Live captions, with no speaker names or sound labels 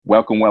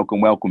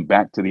Welcome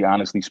back to the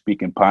Honestly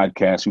Speaking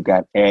podcast. We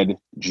got Ed,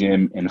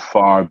 Jim, and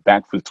Far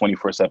back for the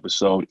 21st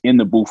episode. In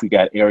the booth, we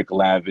got Eric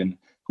Lavin,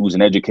 who's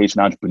an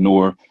education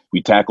entrepreneur.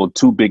 We tackled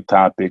two big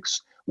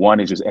topics. One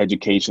is just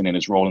education and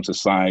its role in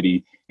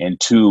society, and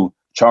two,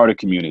 charter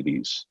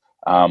communities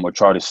or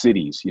charter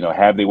cities. You know,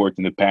 have they worked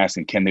in the past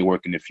and can they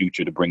work in the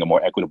future to bring a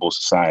more equitable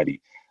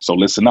society? So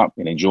listen up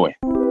and enjoy.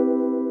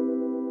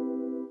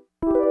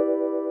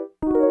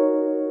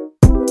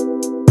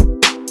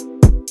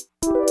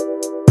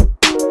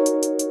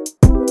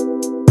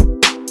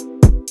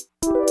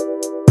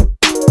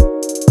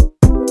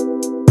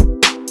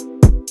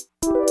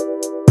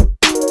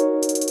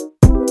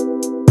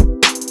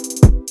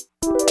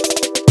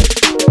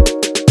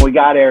 We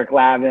got Eric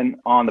Lavin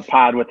on the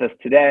pod with us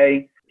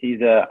today.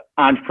 He's an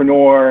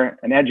entrepreneur,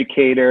 an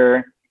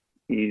educator.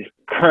 He's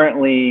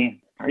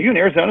currently, are you in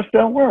Arizona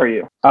still? Where are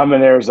you? I'm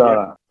in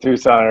Arizona,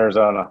 Tucson,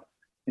 Arizona.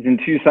 He's in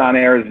Tucson,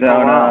 Arizona.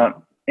 Oh,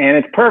 wow. And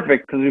it's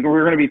perfect because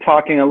we're going to be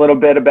talking a little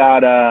bit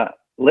about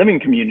living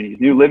communities,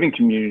 new living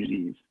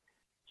communities.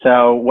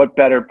 So what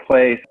better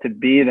place to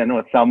be than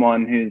with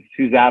someone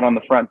who's out on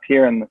the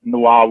frontier in the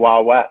wild,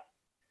 wild west?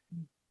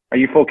 Are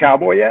you full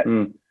cowboy yet?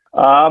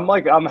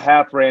 I'm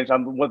half ranch.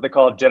 I'm what they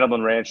call a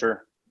gentleman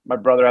rancher. My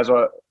brother has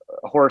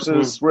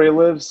horses where he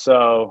lives,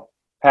 so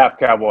half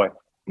cowboy.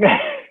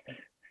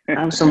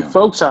 And some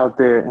folks out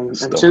there in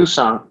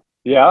Tucson.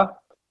 Yeah,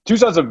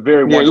 Tucson's a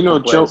very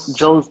wonderful place.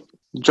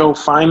 Joe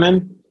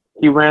Feynman.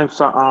 He ran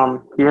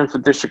for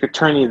district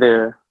attorney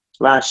there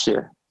last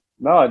year.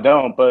 No, I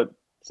don't, but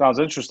sounds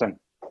interesting.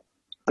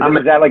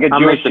 Is that like a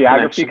Jewish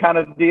geography kind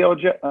of deal,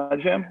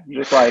 Jim?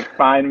 Just like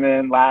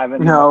Feynman,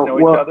 Lavin, know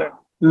each other?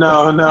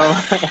 No.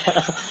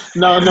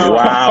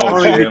 Wow,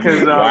 only Jim.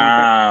 because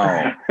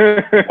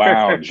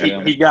Wow,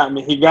 Jim. He got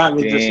me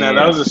just now.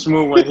 That was a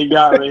smooth one. He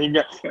got me. He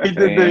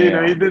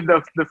did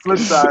the flip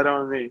side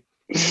on me.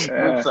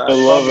 I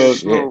love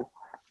it. Yeah.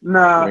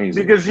 Nah,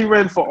 Crazy. because he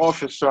ran for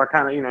office, so I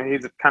kind of,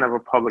 he's kind of a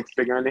public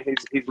figure, and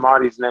he's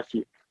Marty's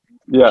nephew.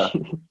 Yeah,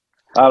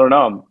 I don't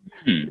know.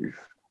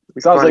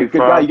 Sounds like a good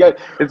guy. You got.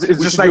 It's we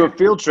just should like do a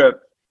field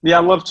trip. Yeah,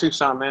 I love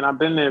Tucson, man. I've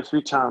been there a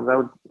few times.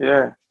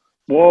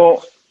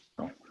 Well,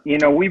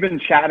 we've been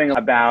chatting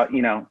about,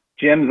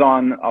 Jim's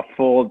on a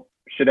full,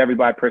 should every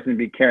Black person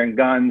be carrying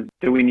guns?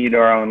 Do we need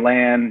our own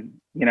land?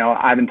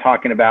 I've been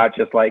talking about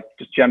just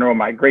general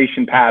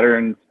migration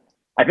patterns.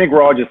 I think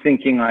we're all just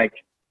thinking like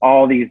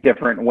all these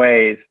different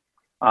ways.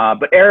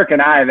 But Eric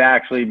and I have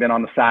actually been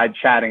on the side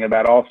chatting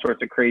about all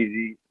sorts of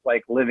crazy,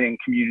 like living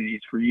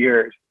communities for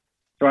years.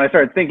 So when I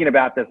started thinking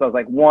about this, I was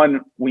like,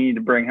 one, we need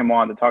to bring him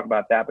on to talk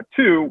about that. But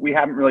two, we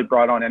haven't really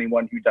brought on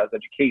anyone who does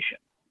education.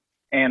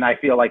 And I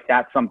feel like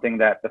that's something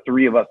that the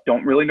three of us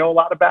don't really know a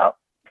lot about,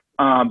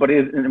 but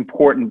it is an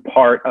important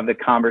part of the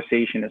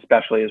conversation,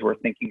 especially as we're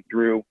thinking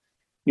through,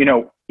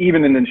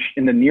 even in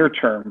the near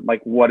term,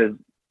 like what does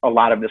a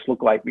lot of this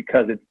look like?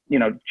 Because it's,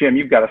 Jim,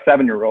 you've got a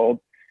 7-year-old,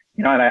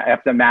 and I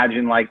have to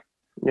imagine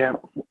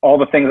all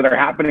the things that are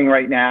happening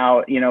right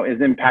now, is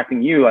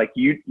impacting you. Like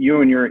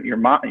you and your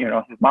mom,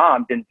 his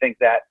mom didn't think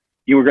that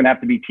you were going to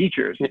have to be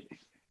teachers,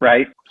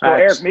 right? So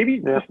Eric, maybe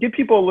just give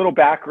people a little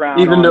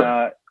background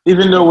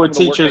Even though we're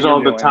teachers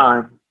all the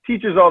time.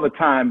 Teachers all the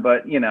time,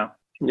 but,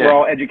 we're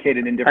all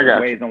educated in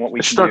different ways on what we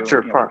can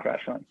do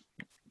professionally.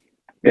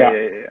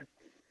 Yeah.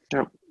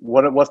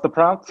 What's the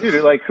prompt?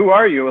 Dude, like, who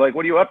are you? Like,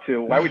 what are you up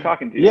to? Why are we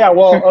talking to you? Yeah,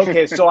 well,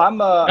 okay, so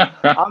I'm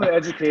an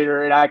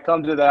educator, and I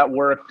come to that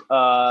work.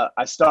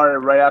 I started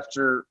right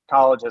after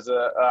college as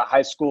a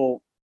high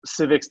school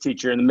civics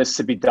teacher in the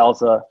Mississippi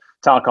Delta,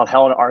 town called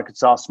Helena,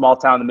 Arkansas, small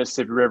town in the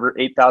Mississippi River,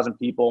 8,000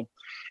 people.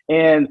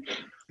 And,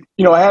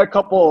 I had a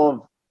couple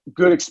of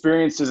good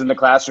experiences in the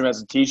classroom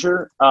as a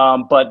teacher,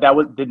 but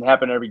that didn't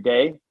happen every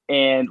day.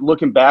 And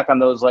looking back on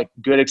those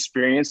good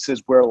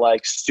experiences where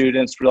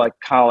students were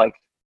kind of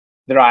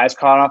their eyes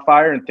caught on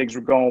fire and things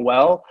were going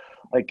well,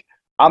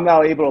 I'm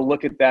now able to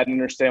look at that and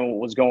understand what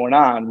was going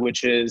on,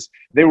 which is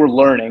they were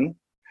learning.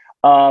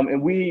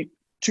 And we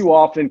too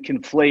often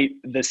conflate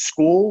the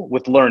school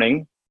with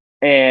learning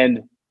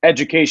and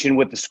education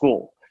with the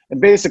school.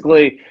 And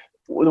basically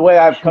the way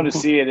I've come to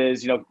see it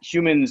is,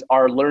 humans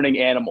are learning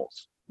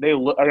animals. They are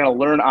going to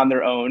learn on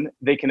their own.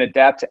 They can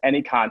adapt to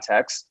any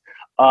context.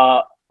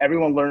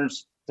 Everyone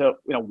learns to,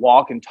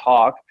 walk and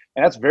talk,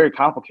 and that's very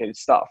complicated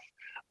stuff.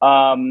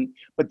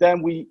 But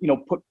then we,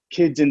 put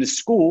kids into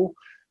school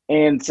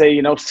and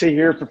say, sit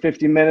here for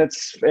 50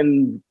 minutes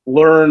and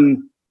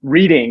learn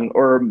reading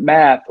or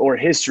math or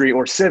history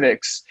or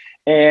civics.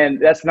 And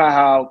that's not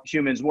how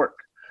humans work.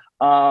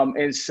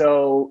 And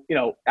so,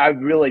 I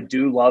really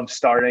do love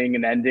starting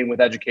and ending with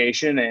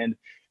education. And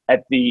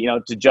at the,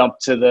 to jump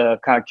to the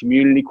kind of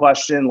community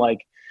question, a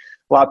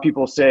lot of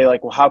people say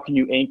well, how can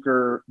you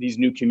anchor these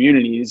new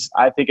communities?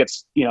 I think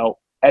it's,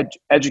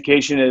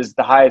 education is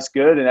the highest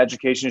good, and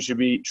education should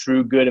be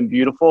true, good, and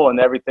beautiful, and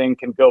everything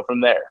can go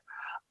from there.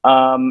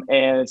 And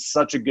it's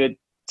such a good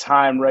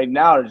time right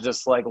now to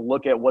just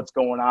look at what's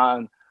going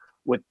on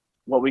with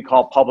what we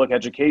call public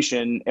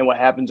education and what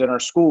happens in our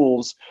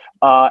schools,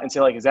 and say,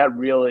 like, is that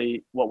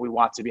really what we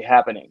want to be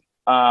happening?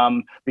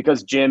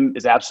 Because Jim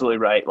is absolutely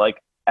right.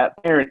 Like, a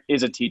parent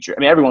is a teacher. I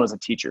mean, everyone is a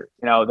teacher.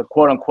 You know, the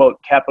quote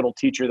unquote capital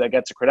teacher that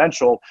gets a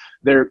credential,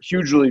 they're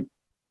hugely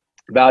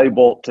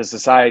valuable to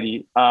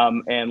society.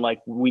 And like,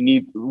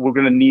 we're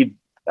going to need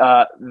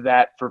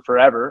that for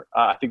forever.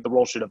 I think the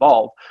role should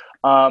evolve.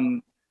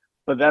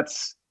 But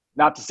that's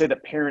not to say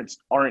that parents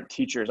aren't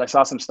teachers. I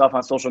saw some stuff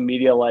on social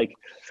media, like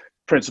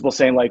principals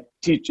saying, like,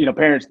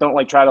 parents don't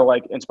like try to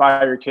like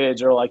inspire your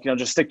kids, or like,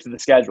 just stick to the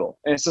schedule.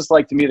 And it's just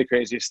like, to me, the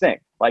craziest thing.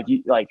 Like,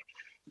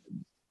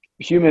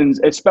 humans,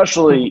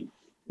 especially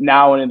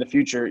now and in the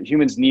future,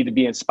 humans need to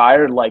be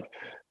inspired. Like,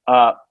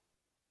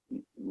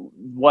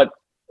 what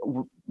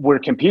we're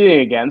competing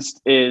against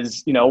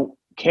is,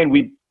 can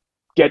we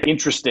get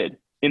interested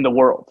in the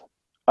world?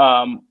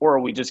 Or are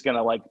we just going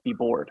to like be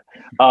bored?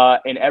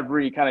 And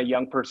every kind of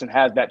young person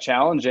has that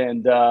challenge.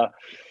 And,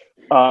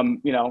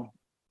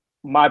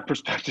 my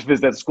perspective is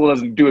that school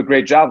doesn't do a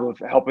great job of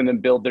helping them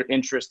build their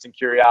interest and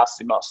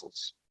curiosity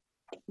muscles.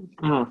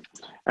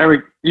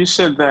 Eric, you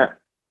said that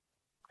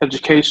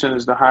education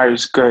is the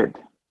highest good.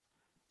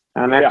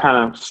 And that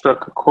kind of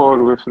struck a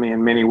chord with me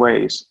in many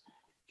ways.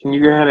 Can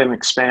you go ahead and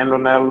expand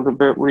on that a little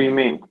bit? What do you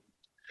mean?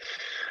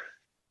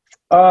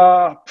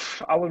 I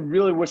would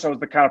really wish I was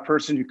the kind of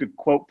person who could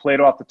quote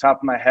Plato off the top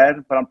of my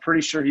head, but I'm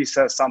pretty sure he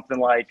says something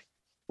like,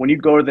 when you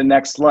go to the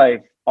next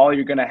life, all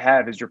you're going to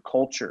have is your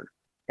culture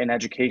and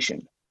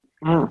education.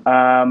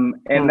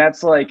 And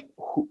that's like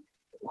who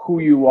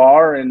you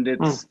are. And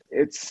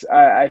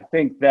I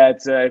think that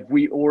if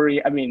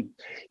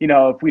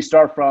we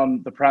start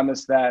from the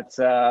premise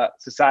that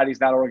society is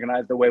not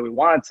organized the way we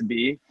want it to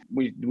be,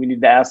 we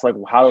need to ask, like,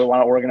 how do we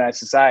want to organize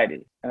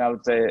society? And I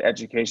would say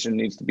education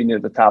needs to be near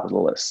the top of the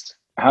list.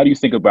 How do you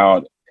think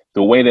about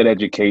the way that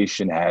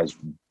education has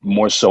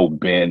more so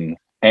been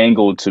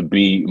angled to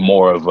be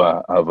more of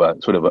a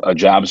sort of a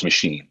jobs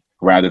machine,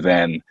 rather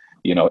than,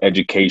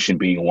 education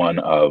being one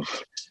of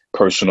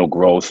personal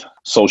growth,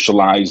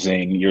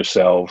 socializing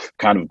yourself,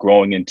 kind of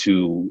growing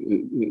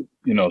into,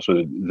 sort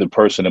of the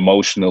person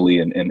emotionally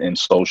and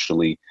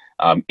socially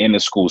in the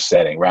school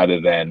setting, rather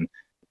than,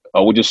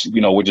 we're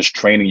just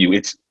training you.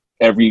 It's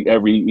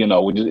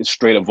it's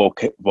straight up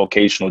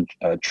vocational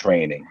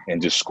training,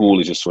 and just school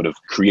is just sort of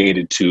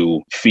created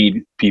to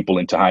feed people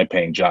into high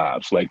paying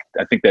jobs. Like,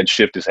 I think that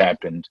shift has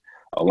happened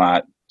a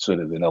lot sort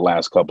of in the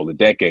last couple of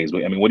decades.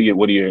 But I mean, what are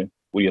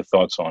your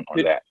thoughts on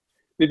that?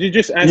 Did you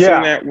just answer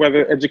that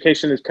whether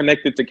education is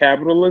connected to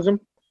capitalism?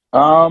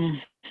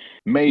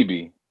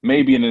 Maybe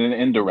in an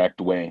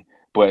indirect way,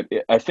 but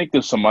I think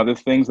there's some other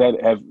things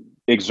that have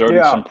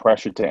exerted some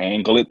pressure to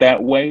angle it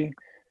that way,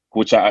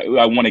 which I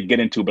want to get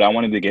into, but I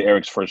wanted to get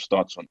Eric's first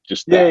thoughts on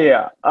just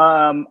that.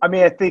 I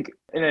mean, I think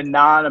in a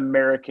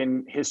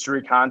non-American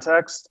history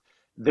context,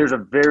 there's a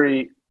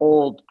very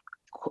old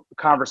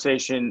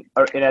conversation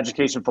in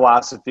education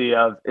philosophy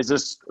of, is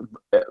this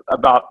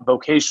about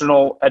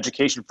vocational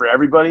education for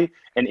everybody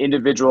and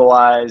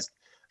individualized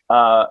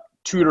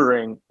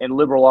tutoring and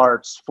liberal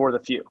arts for the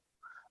few?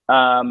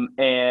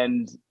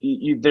 And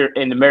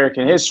in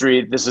American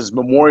history, this is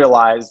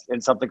memorialized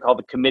in something called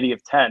the Committee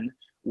of 10,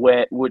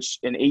 which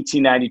in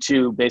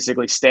 1892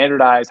 basically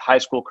standardized high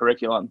school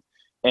curriculum.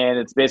 And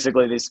it's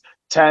basically these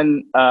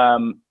 10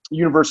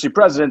 university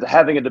presidents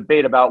having a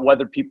debate about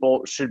whether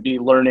people should be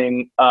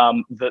learning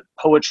the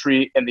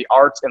poetry and the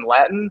arts in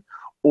Latin,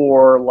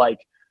 or like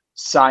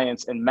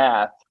science and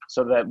math,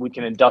 so that we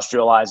can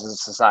industrialize as a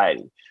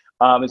society.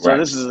 And so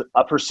this is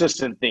a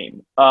persistent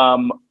theme.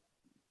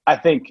 I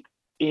think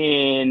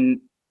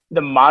in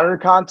the modern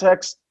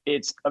context,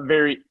 it's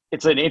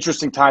an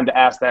interesting time to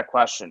ask that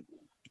question.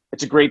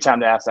 It's a great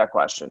time to ask that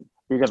question,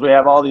 because we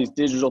have all these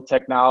digital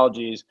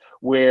technologies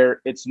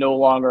where it's no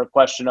longer a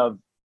question of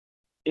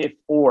if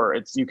or,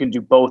 you can do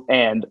both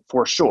and,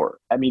 for sure.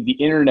 I mean, the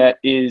internet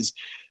is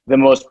the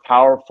most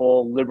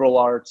powerful liberal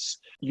arts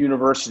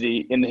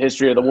university in the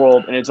history of the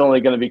world, and it's only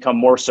going to become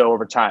more so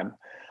over time.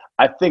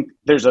 I think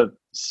there's a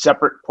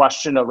separate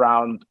question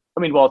around,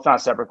 it's not a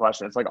separate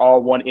question. It's like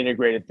all one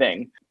integrated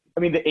thing. I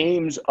mean, the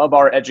aims of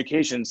our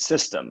education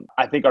system,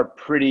 I think, are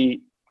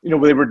pretty,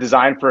 they were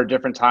designed for a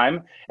different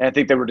time. And I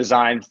think they were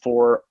designed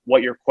for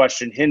what your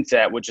question hints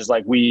at, which is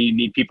like, we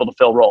need people to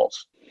fill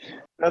roles.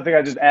 Another thing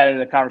I just added in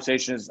the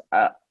conversation is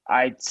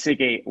I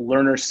take a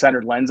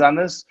learner-centered lens on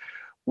this,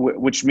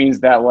 which means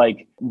that,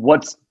 like,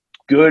 what's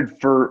good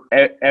for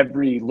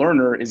every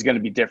learner is going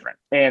to be different,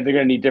 and they're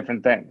going to need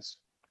different things.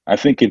 I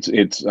think it's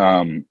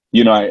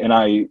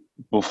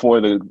before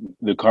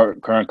the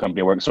current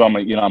company I work, so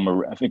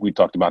I think we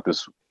talked about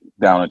this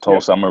down in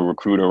Tulsa. I'm a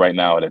recruiter right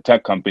now at a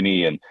tech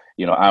company, and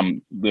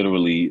I'm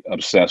literally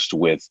obsessed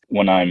with,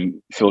 when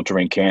I'm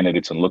filtering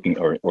candidates and looking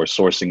or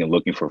sourcing and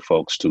looking for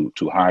folks to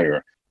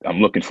hire, I'm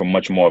looking for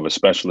much more of a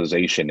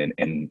specialization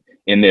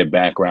in their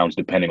backgrounds,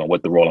 depending on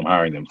what the role I'm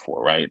hiring them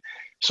for, right?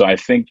 So I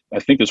think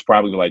there's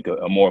probably like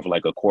a more of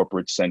like a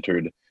corporate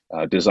centered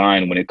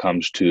design when it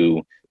comes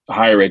to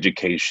higher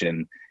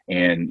education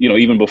And,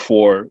 even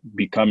before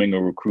becoming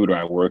a recruiter,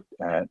 I worked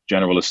at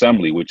General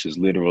Assembly, which is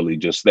literally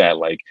just that.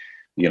 Like,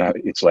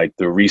 it's like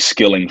the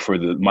reskilling for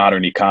the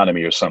modern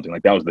economy or something.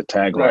 Like that was the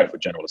tagline for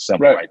General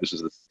Assembly, right? This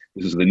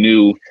is the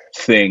new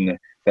thing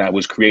that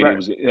was created.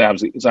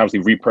 Right. It's obviously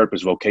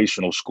repurposed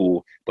vocational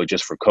school, but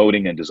just for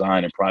coding and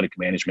design and product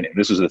management. And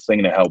this is the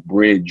thing to help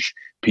bridge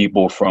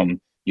people from,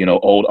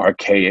 old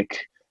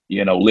archaic,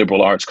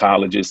 liberal arts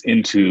colleges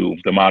into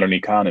the modern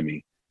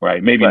economy.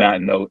 Right. Maybe not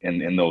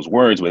in those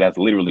words, but that's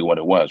literally what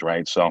it was.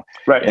 Right. So,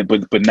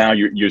 but now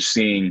you're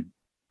seeing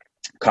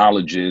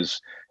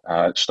colleges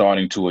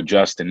starting to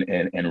adjust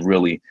and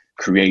really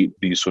create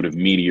these sort of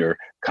meteor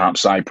comp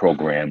sci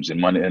programs and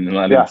money and a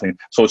lot of things.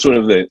 So it's sort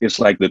of it's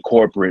like the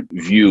corporate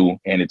view,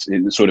 and it's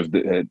sort of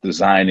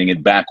designing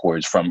it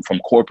backwards from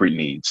corporate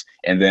needs.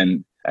 And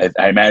then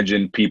I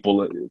imagine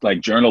people like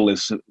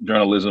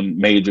journalism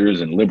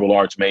majors and liberal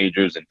arts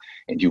majors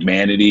and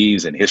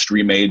humanities and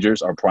history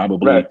majors are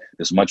probably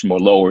this much more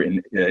lower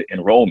in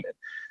enrollment.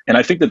 And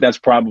I think that's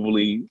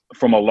probably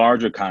from a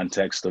larger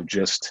context of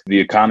just the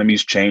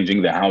economy's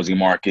changing. The housing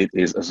market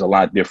is a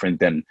lot different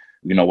than,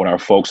 what our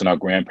folks and our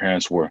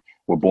grandparents were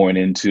born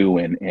into.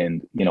 And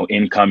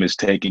income is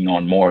taking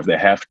on more of the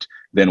heft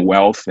than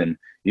wealth. And,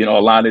 a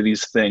lot of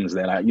these things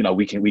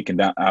that we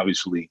can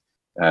obviously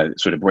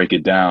sort of break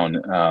it down,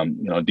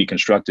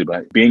 deconstruct it.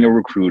 But being a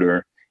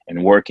recruiter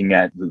and working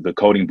at the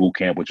coding boot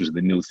camp, which is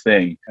the new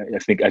thing, I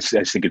think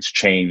it's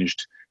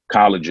changed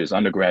colleges,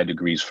 undergrad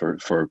degrees for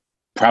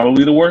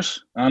probably the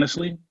worst,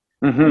 honestly.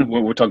 Mm-hmm.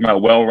 We're talking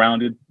about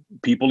well-rounded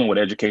people and what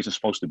education is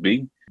supposed to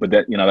be, but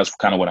that's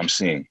kind of what I'm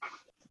seeing.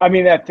 I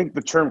mean, I think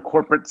the term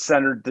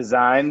corporate-centered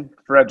design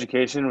for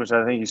education, which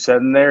I think you said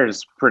in there,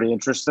 is pretty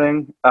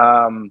interesting.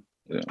 And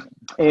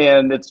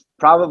it's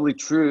probably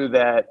true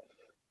that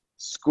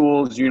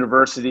schools,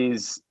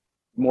 universities,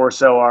 more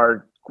so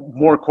are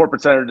more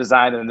corporate-centered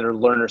design than they're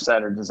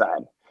learner-centered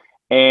design.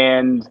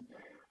 And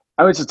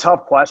I mean, it's a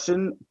tough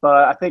question,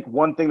 but I think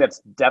one thing that's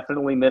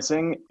definitely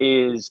missing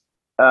is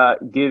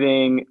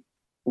giving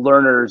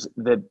learners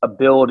the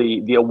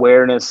ability, the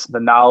awareness, the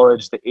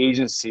knowledge, the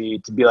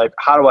agency to be like,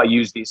 how do I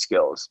use these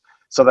skills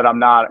so that I'm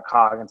not a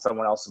cog in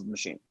someone else's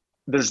machine?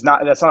 There's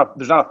not a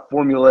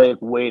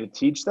formulaic way to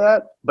teach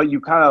that, but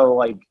you kind of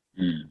like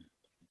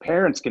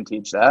parents can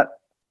teach that.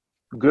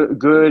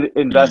 Good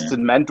invested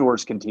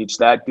mentors can teach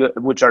that,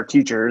 which are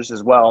teachers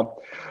as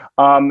well.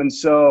 And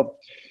so,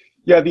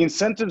 the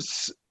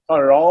incentives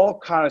are all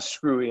kind of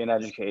screwy in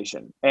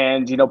education.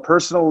 And,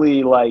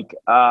 personally, like,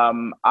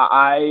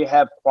 I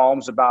have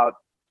qualms about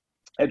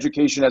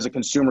education as a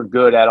consumer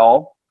good at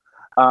all,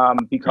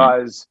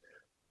 because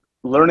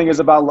learning is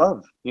about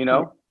love,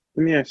 Let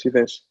me ask you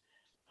this.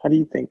 How do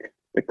you think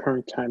the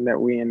current time that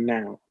we're in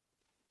now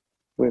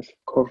with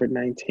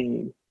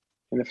COVID-19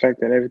 and the fact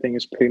that everything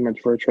is pretty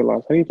much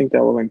virtualized, how do you think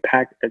that will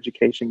impact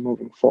education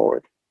moving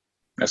forward?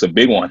 That's a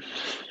big one.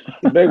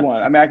 A big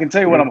one. I mean, I can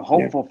tell you what I'm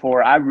hopeful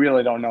for. I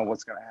really don't know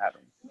what's going to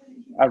happen.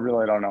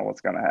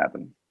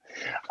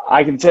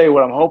 I can tell you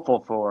what I'm hopeful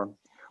for,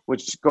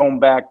 which going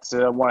back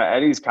to one of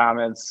Eddie's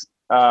comments,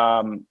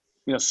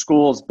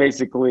 schools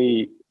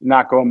basically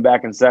not going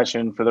back in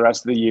session for the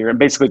rest of the year. And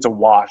basically it's a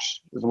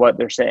wash is what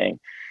they're saying.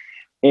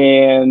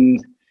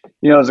 And,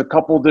 there's a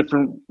couple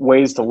different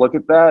ways to look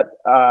at that.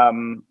 I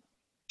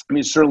mean,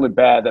 it's certainly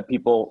bad that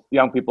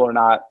young people are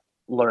not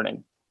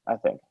learning, I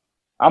think.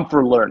 I'm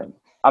for learning.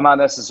 I'm not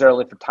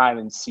necessarily for time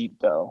and seat,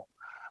 though.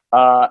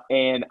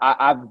 And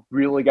I've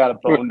really got a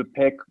bone to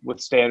pick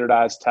with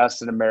standardized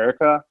tests in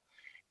America.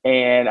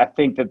 And I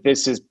think that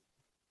this is,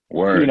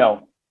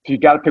 if you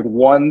got to pick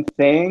one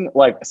thing,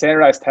 like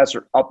standardized tests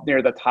are up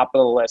near the top of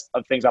the list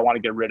of things I want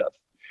to get rid of.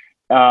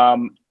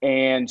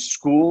 And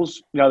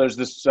schools, there's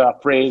this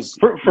phrase.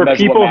 For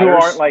people who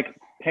aren't like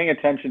paying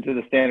attention to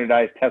the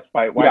standardized test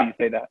fight, why do you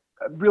say that?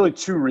 Really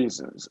two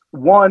reasons.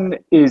 One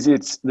is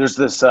there's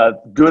this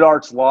good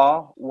arts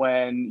law.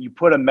 When you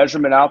put a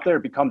measurement out there,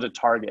 it becomes a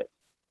target.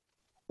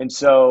 And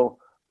so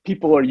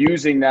people are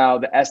using now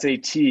the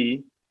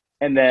SAT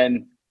and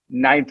then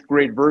 9th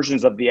grade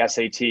versions of the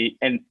SAT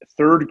and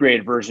 3rd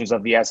grade versions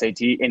of the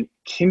SAT and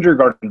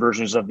kindergarten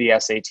versions of the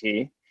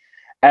SAT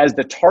as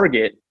the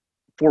target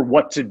for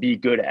what to be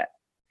good at.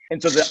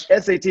 And so the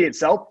SAT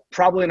itself,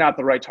 probably not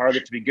the right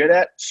target to be good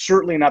at,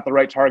 certainly not the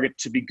right target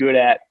to be good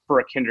at for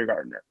a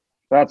kindergartner.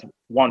 That's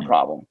one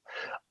problem.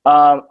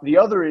 The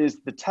other is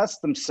the tests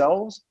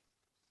themselves,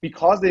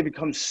 because they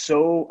become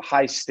so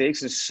high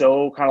stakes and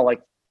so kind of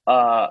like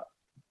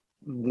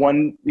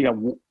one-time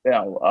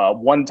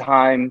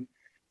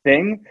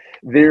thing.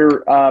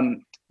 They're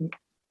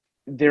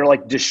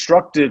like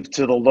destructive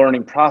to the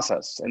learning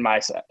process in my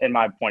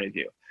point of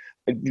view.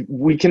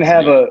 We can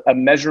have a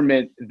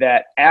measurement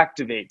that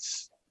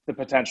activates the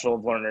potential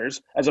of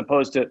learners as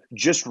opposed to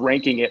just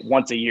ranking it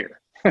once a year,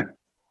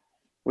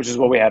 which is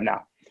what we have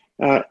now.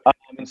 And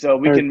so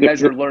we can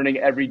measure learning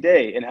every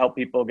day and help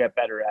people get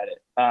better at it.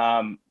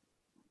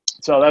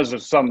 So those are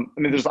some.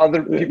 I mean, there's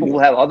other people who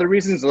have other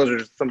reasons. Those are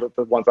just some of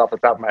the ones off the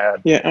top of my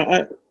head.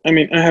 Yeah, I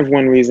mean, I have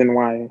one reason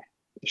why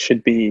it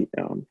should be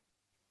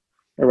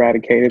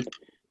eradicated,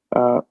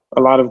 a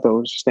lot of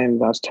those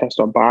standardized tests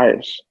are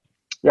biased.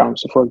 Yeah.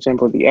 So, for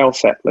example, the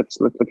LSAT. Let's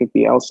look at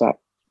the LSAT.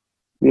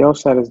 The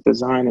LSAT is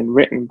designed and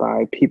written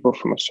by people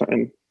from a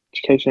certain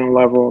educational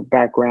level,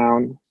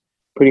 background,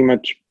 pretty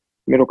much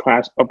middle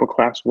class, upper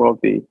class,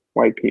 wealthy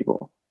white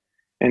people.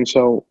 And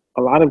so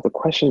a lot of the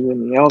questions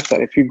in the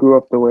LSAT, if you grew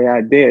up the way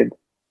I did,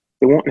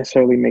 they won't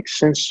necessarily make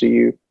sense to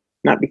you,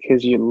 not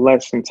because you're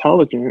less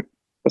intelligent,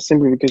 but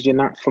simply because you're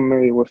not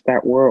familiar with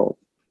that world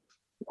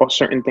or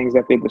certain things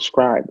that they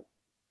describe.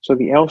 So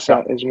the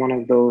LSAT is one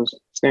of those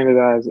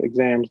standardized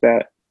exams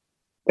that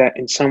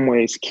in some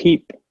ways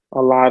keep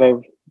a lot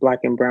of Black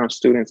and brown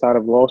students out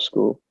of law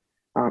school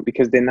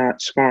because they're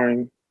not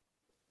scoring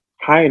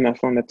high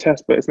enough on the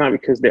test. But it's not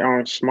because they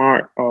aren't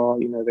smart or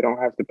they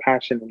don't have the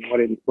passion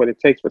and what it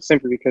takes, but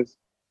simply because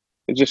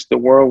it's just the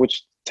world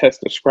which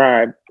tests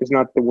describe is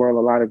not the world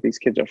a lot of these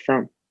kids are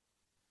from.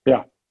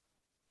 Yeah.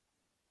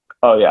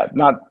 Oh yeah.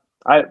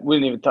 I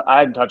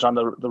didn't touch on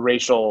the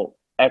racial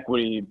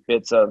equity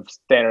bits of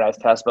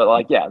standardized tests, but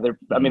I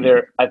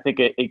think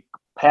a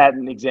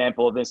patent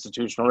example of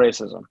institutional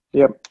racism.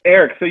 Yep.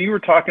 Eric, so you were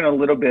talking a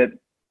little bit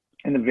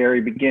in the very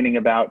beginning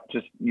about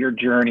just your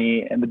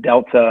journey and the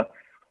Delta.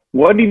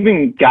 What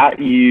even got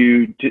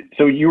you to,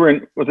 so you were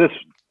in, was this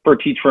for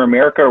Teach for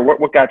America, or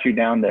what got you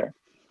down there?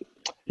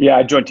 Yeah,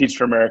 I joined Teach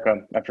for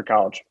America after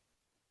college.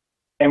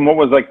 And what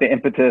was the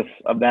impetus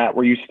of that?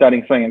 Were you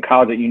studying something in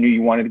college that you knew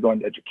you wanted to go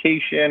into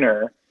education,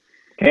 or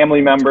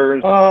family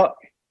members?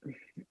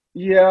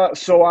 Yeah,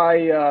 so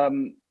I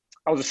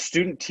was a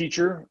student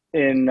teacher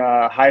in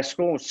high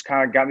school, which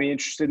kind of got me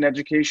interested in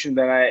education.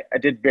 Then I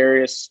did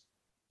various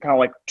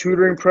kind of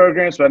tutoring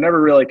programs, but I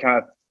never really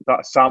kind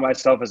of saw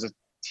myself as a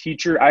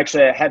teacher. I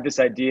had this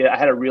idea. I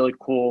had a really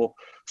cool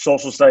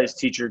social studies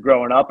teacher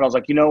growing up, and I was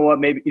like, you know what,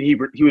 maybe he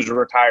was a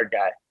retired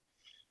guy.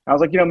 I was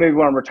like, maybe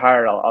when I'm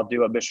retired, I'll do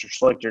what Mr.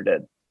 Schlichter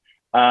did.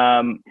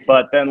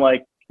 But then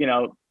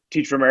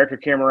Teach for America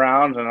came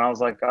around, and I was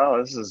like,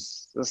 oh,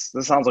 this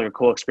sounds like a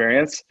cool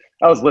experience.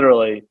 That was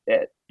literally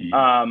it.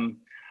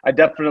 I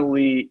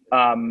definitely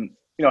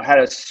had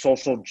a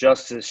social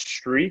justice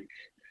streak,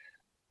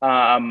 but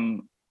I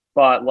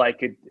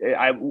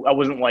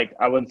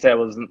wouldn't say I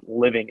wasn't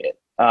living it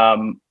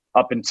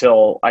up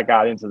until I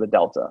got into the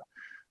Delta.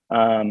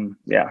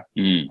 Yeah.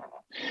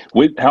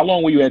 How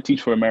long were you at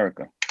Teach for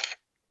America?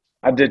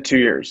 I did 2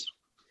 years.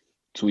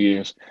 2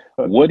 years.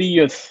 What are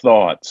your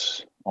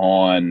thoughts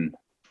on?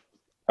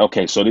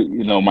 Okay, so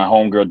my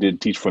homegirl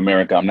did Teach for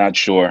America. I'm not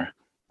sure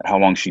how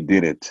long she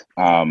did it.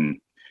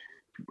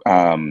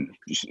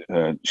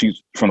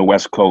 She's from the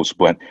West Coast,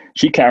 but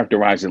she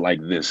characterized it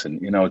like this, and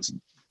it's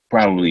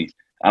probably,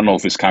 I don't know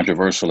if it's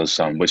controversial or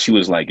something, but she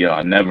was like,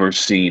 I've never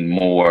seen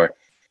more.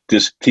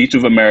 This Teach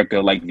of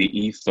America, the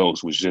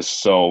ethos was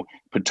just so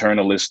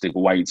paternalistic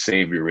white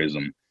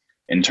saviorism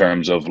in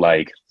terms of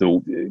the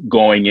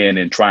going in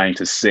and trying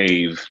to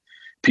save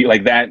people,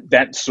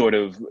 that sort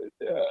of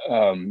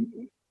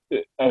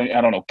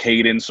I don't know,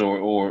 cadence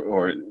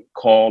or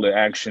call to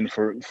action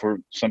for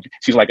something.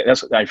 She's like,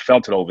 I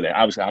felt it over there.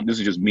 Obviously, this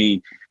is just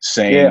me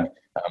saying,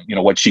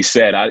 what she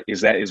said.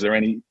 Is there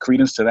any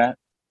credence to that?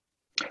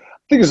 I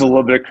think there's a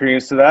little bit of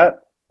credence to that.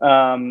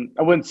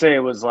 I wouldn't say it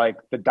was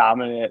the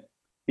dominant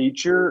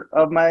feature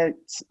of my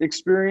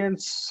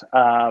experience.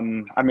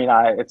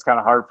 It's kind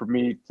of hard for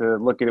me to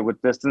look at it with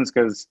distance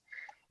because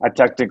I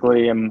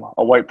technically am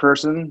a white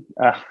person.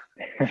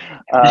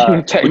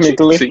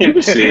 Technically.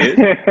 You see it.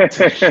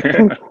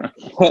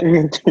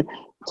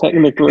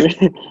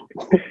 Technically.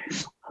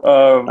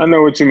 I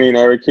know what you mean,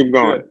 Eric. Keep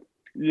going.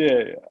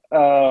 Yeah.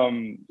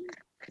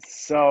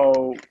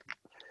 So,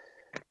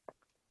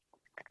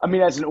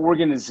 as an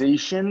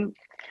organization,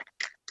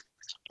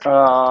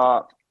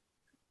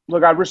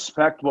 look, I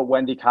respect what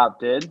Wendy Kopp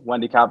did.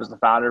 Wendy Kopp is the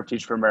founder of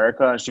Teach for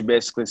America, and she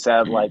basically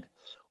said,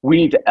 we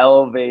need to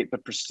elevate the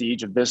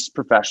prestige of this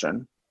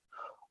profession.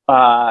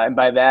 And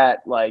by that,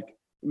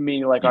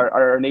 meaning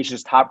our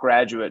nation's top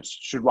graduates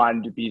should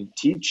want to be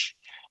teach.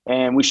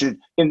 And we should,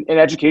 in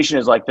education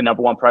is the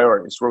number one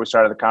priority. It's where we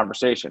started the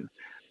conversation.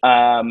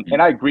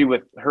 And I agree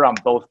with her on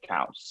both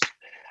counts.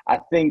 I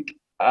think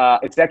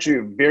it's actually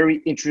a very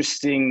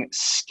interesting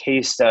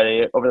case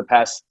study over the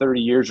past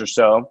 30 years or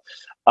so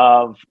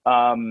of,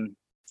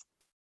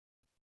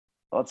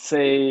 let's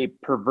say,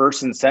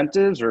 perverse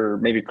incentives or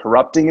maybe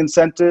corrupting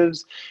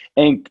incentives.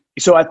 And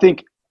so I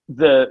think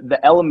the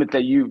element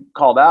that you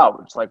called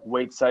out, it's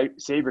white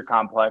savior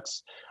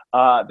complex,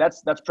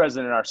 that's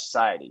present in our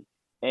society.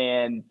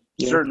 And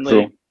certainly,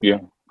 true. Yeah,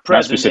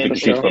 not specific to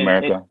Teach for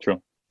America. True.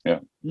 Yeah.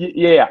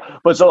 Yeah.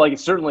 But so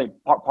it's certainly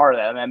part of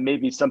that. And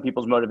maybe some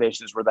people's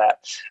motivations were that.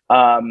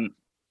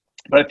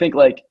 But I think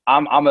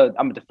I'm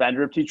a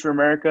defender of Teach for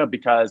America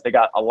because they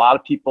got a lot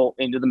of people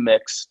into the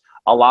mix,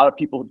 a lot of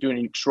people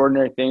doing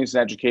extraordinary things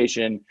in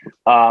education.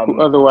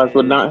 Who otherwise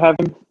would not have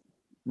them.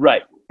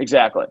 Right.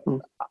 Exactly.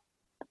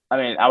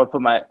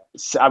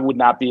 I would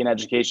not be in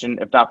education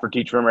if not for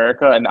Teach for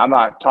America. And I'm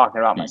not talking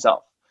about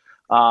myself.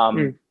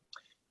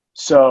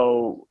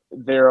 So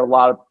there are a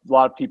lot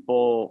of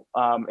people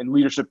in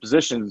leadership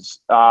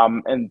positions,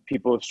 and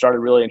people have started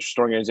really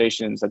interesting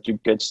organizations that do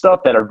good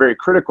stuff that are very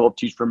critical of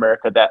Teach for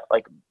America. That,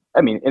 like,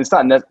 I mean, it's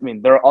not. I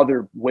mean, there are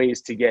other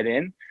ways to get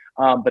in,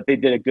 but they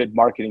did a good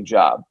marketing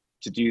job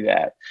to do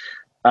that.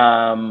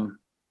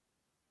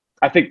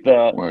 I think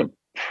the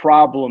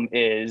problem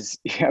is,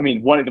 I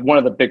mean, one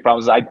of the big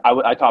problems is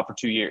I taught for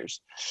 2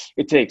 years.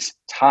 It takes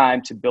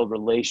time to build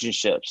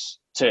relationships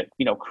to,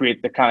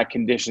 create the kind of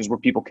conditions where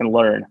people can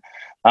learn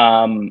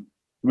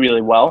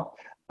really well.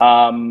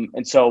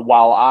 And so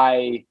while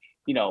I,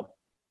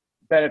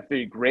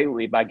 benefited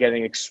greatly by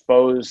getting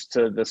exposed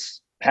to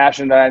this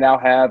passion that I now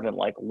have and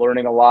like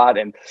learning a lot,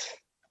 and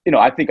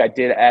I think I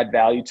did add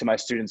value to my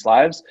students'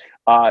 lives.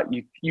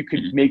 You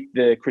could make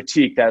the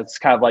critique that it's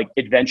kind of like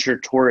adventure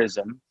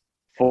tourism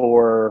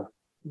for,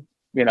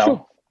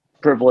 Sure.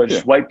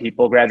 privileged white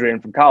people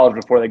graduating from college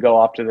before they go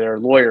off to their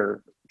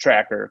lawyer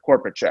track or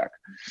corporate track.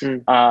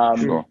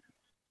 Sure.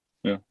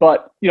 Yeah.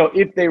 But,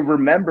 if they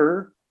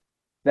remember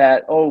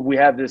that, we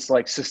have this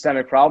like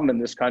systemic problem in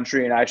this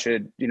country and I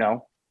should,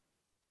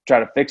 try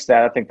to fix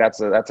that, I think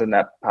that's a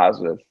net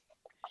positive.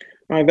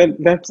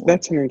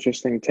 That's an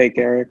interesting take,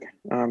 Eric,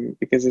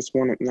 because it's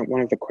one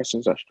of the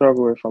questions I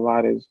struggle with a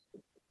lot is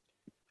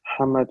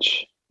how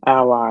much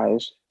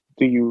allies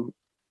do you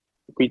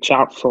reach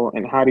out for,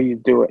 and how do you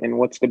do it, and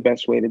what's the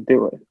best way to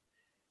do it,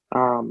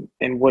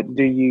 and what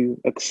do you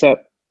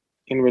accept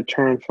in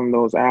return from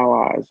those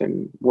allies,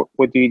 and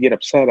what do you get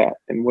upset at,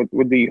 and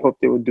what do you hope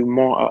they would do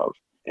more of?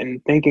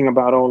 And thinking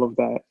about all of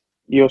that,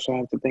 you also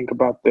have to think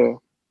about the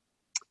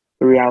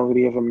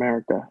reality of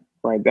America,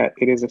 right? That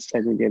it is a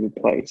segregated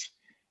place.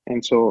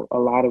 And so a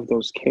lot of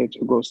those kids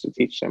who goes to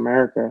Teach for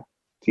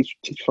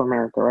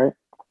America, right?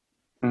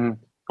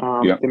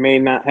 Mm-hmm. They may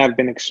not have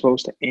been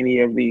exposed to any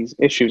of these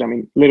issues. I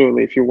mean,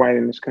 literally, if you're white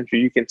in this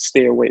country, you can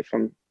stay away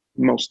from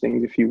most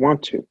things if you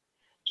want to.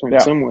 So in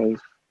some ways,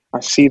 I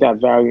see that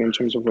value in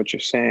terms of what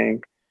you're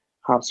saying,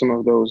 how some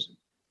of those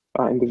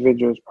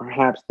individuals,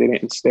 perhaps they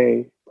didn't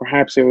stay.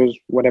 Perhaps it was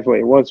whatever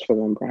it was for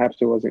them. Perhaps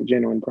it wasn't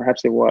genuine.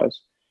 Perhaps it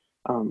was.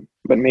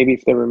 But maybe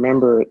if they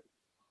remember it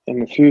in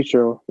the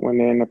future, when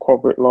they're in a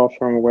corporate law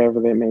firm or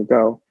wherever they may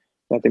go,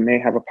 that they may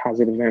have a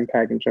positive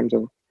impact in terms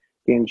of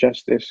the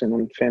injustice and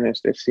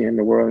unfairness they see in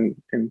the world,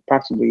 and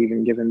possibly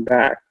even giving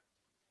back.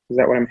 Is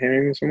that what I'm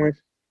hearing in some ways?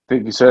 I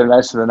think you said it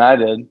nicer than I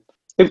did.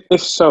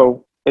 If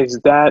so, is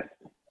that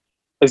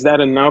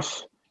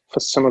enough for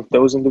some of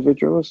those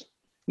individuals?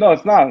 No,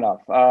 it's not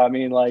enough. I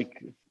mean,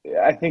 like,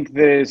 I think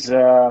there's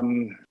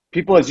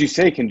people, as you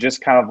say, can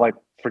just kind of like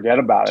forget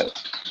about it.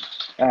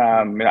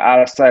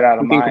 Out of sight, out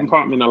of mind.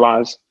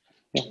 Compartmentalize.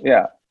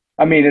 Yeah.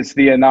 I mean, it's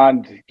the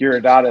Anand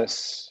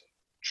Giridharadas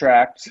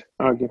tract.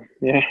 Okay.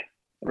 Yeah.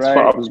 That's right.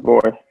 Father's boy.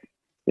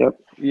 Yep.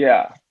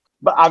 Yeah.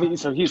 But I mean,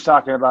 so he's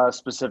talking about a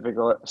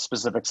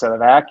specific set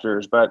of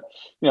actors. But,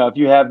 if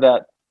you have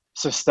that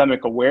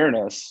systemic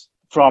awareness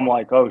from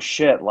like, oh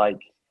shit, like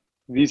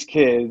these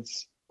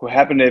kids who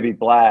happen to be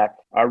Black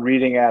are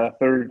reading at a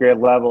 3rd grade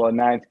level in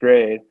 9th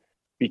grade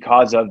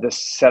because of this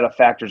set of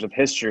factors of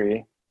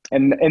history.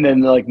 And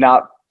then like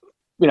not,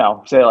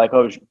 say like,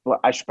 oh,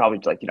 I should probably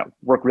like,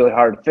 work really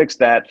hard to fix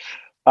that.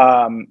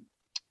 I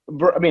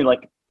mean,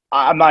 like,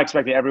 I'm not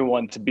expecting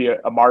everyone to be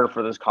a martyr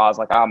for this cause.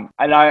 Like,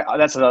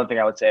 that's another thing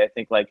I would say. I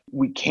think like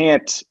we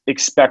can't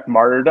expect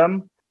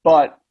martyrdom,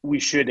 but we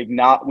should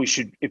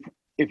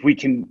if we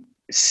can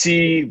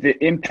see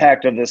the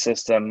impact of the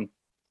system,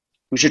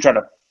 we should try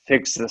to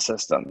fix the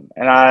system.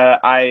 And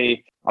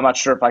I'm not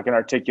sure if I can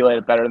articulate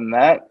it better than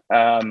that.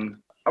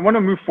 I want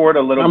to move forward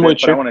a little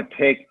bit, but I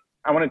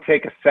want to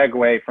take a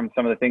segue from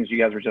some of the things you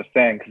guys were just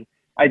saying, because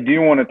I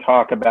do want to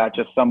talk about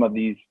just some of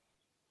these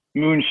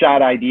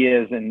moonshot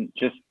ideas and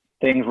just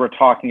things we're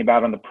talking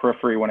about on the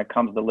periphery when it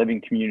comes to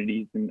living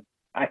communities. And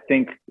I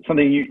think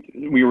something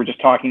we were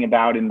just talking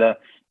about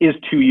is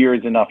 2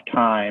 years enough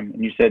time?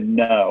 And you said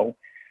no.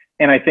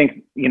 And I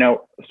think,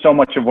 so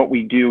much of what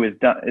we do is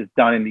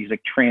done in these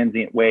like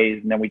transient ways.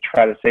 And then we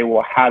try to say,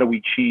 well, how do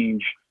we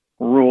change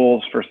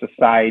rules for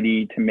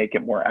society to make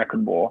it more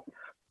equitable?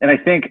 And I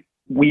think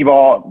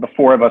the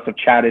 4 of us have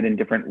chatted in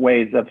different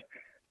ways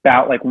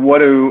about like,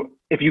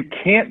 if you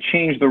can't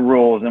change the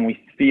rules and we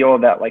feel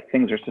that like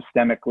things are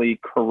systemically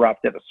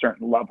corrupt at a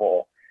certain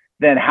level,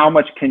 then how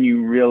much can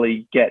you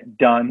really get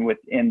done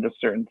within the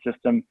certain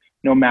system,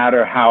 no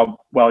matter how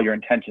well your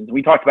intentions?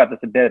 We talked about this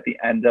a bit at the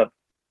end of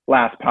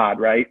last pod,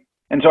 right?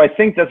 And so I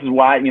think this is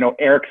why,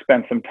 Eric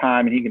spent some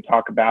time, and he can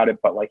talk about it,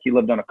 but like he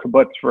lived on a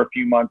kibbutz for a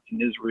few months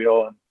in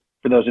Israel. And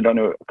for those who don't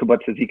know what a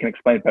kibbutz is, he can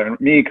explain it better than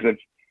me, because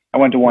I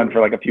went to one for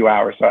like a few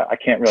hours, so I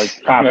can't really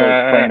properly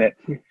explain it.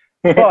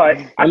 But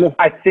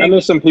I know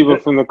some people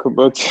from the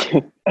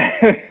kibbutz.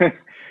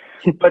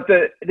 But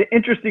the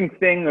interesting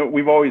thing that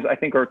we've always, I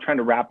think, are trying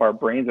to wrap our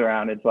brains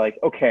around is like,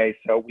 okay,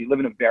 so we live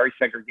in a very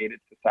segregated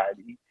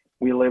society.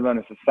 We live in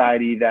a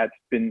society that's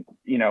been,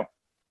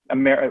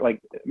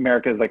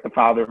 America is like the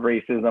father of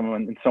racism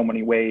in so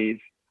many ways,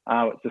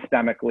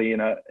 systemically,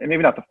 and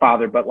maybe not the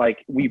father, but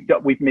like we've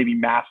maybe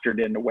mastered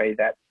it in a way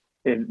that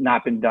has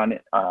not been done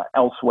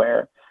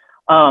elsewhere.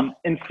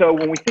 And so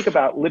when we think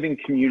about living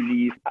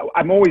communities,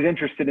 I'm always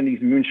interested in these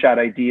moonshot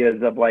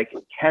ideas of like,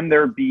 can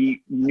there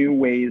be new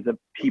ways of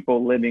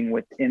people living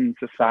within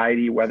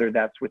society, whether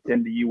that's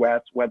within the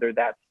US, whether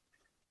that's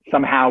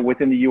somehow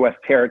within the US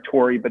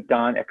territory, but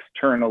done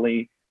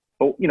externally.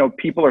 But, you know,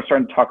 people are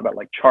starting to talk about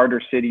like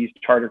charter cities,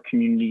 charter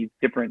communities,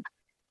 different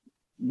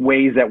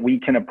ways that we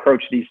can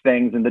approach these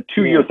things. And the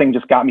 2-year thing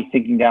just got me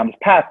thinking down this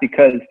path,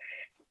 because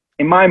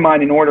in my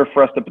mind, in order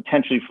for us to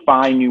potentially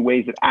find new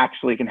ways that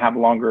actually can have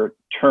longer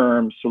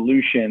term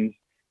solutions,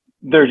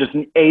 there's just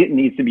A, it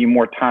needs to be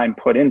more time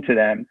put into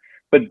them,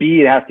 but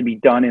B, it has to be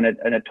done in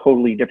a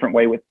totally different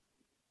way, with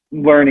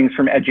learnings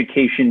from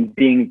education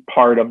being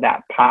part of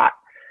that pot.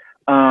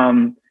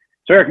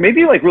 So Eric,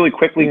 maybe like really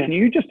quickly, can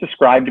you just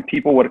describe to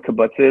people what a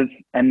kibbutz is,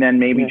 and then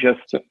maybe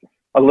just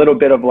a little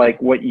bit of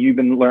like what you've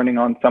been learning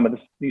on some of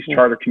these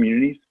charter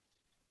communities?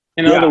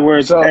 In other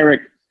words,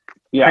 Eric,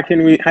 how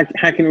can we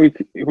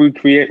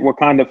recreate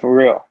Wakanda for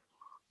real?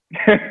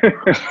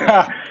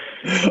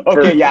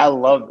 Okay, I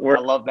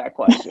love that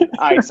question.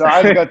 All right, so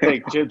I was gonna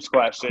take Jim's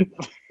question.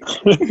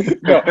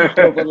 no,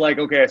 but like,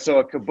 okay, so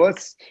a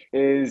kibbutz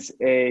is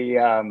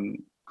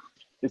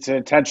it's an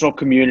intentional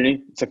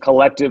community. It's a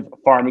collective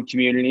farming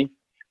community.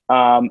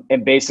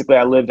 And basically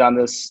I lived on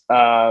this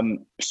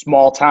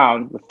small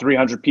town with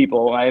 300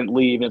 people. I didn't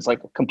leave. And it's like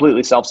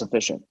completely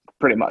self-sufficient,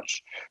 pretty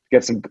much.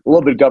 Get a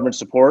little bit of government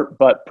support,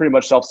 but pretty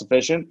much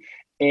self-sufficient.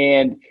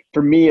 And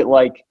for me, it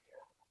like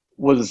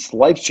was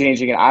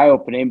life-changing and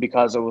eye-opening,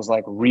 because it was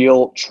like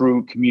real,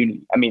 true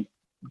community. I mean,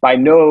 by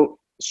no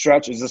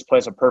stretch is this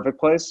place a perfect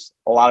place.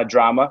 A lot of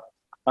drama,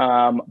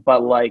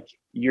 but like,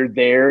 you're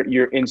there,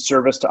 you're in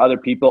service to other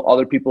people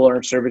are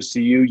in service to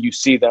you. You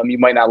see them, you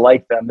might not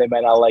like them, they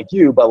might not like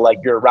you, but like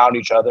you're around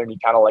each other and you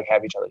kind of like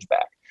have each other's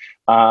back.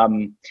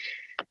 And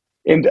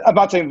I'm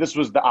not saying this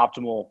was the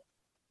optimal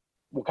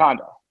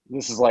Wakanda.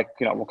 This is like,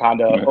 you know,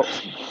 Wakanda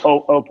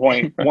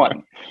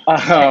 0.1.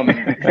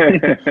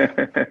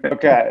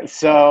 Okay,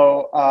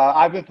 so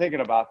I've been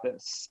thinking about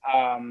this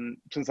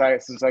since I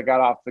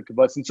got off the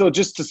kibbutz. And so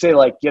just to say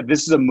like, yeah,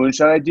 this is a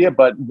moonshot idea,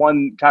 but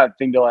one kind of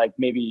thing to like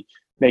maybe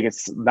make it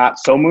not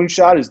so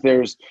moonshot is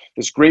there's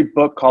this great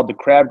book called The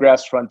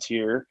Crabgrass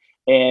Frontier,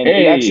 and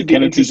it actually be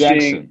interesting.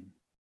 Jackson.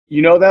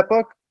 You know that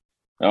book?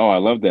 Oh, I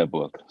love that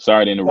book.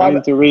 Sorry to interrupt. I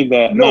need to read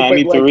that. No, I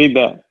need to read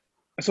that.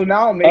 So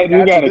now I'm making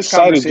you got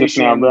excited just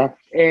now, bro.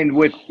 And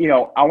with, you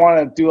know, I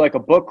want to do like a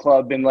book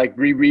club and like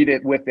reread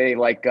it with a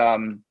like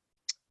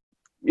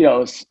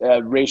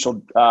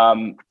racial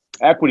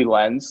equity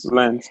lens.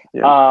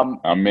 Yeah.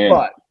 I'm in.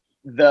 But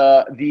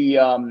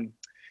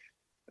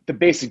the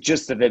basic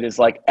gist of it is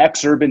like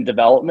ex-urban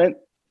development.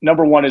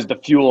 Number one is the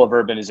fuel of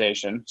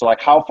urbanization. So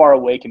like, how far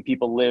away can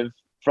people live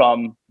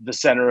from the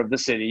center of the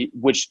city,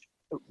 which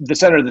the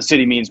center of the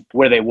city means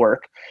where they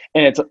work.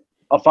 And it's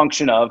a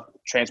function of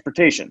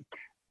transportation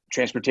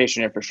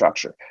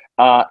infrastructure.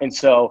 And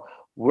so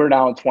we're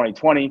now in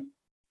 2020,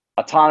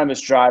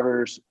 autonomous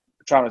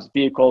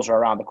vehicles are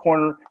around the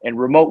corner, and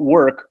remote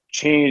work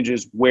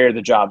changes where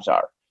the jobs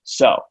are.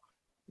 So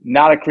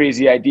not a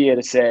crazy idea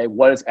to say,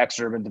 what does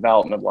ex-urban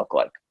development look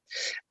like?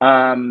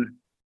 I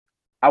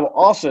will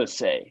also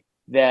say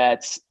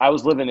that I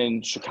was living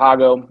in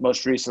Chicago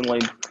most recently,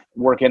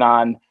 working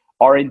on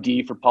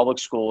R&D for public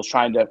schools,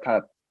 trying to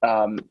kind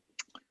of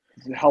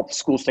help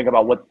schools think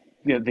about what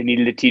they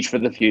needed to teach for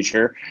the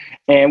future.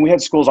 And we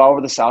had schools all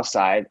over the South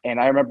Side. And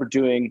I remember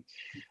doing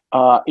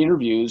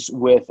interviews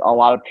with a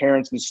lot of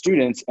parents and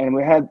students. And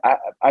we had, I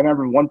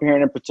remember one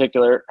parent in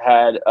particular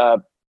had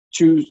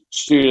 2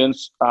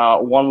 students.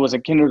 One was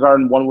in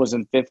kindergarten, one was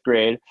in 5th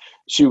grade.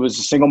 She was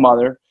a single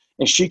mother,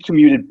 and she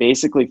commuted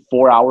basically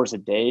 4 hours a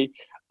day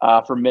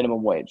for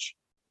minimum wage.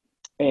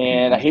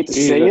 And I hate to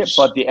say it,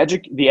 but the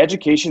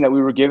education that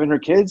we were giving her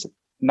kids,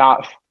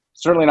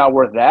 certainly not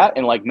worth that,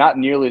 and like not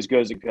nearly as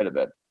good as it could have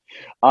been.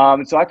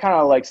 So I kind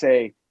of like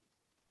say,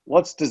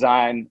 let's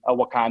design a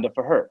Wakanda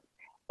for her.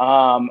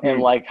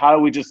 And like, how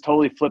do we just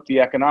totally flip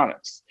the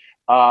economics?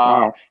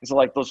 And so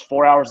like those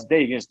 4 hours a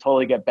day, you can just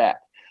totally get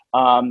back.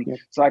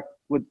 So I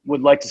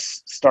would like to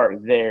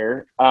start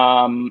there.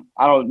 I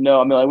don't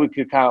know. I mean, like, we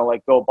could kind of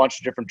like go a bunch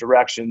of different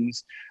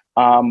directions,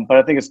 but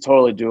I think it's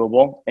totally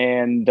doable.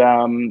 And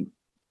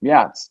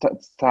it's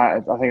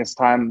time. I think it's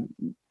time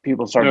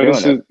people start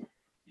doing it.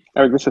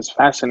 Eric, this is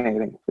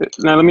fascinating.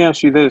 Now, let me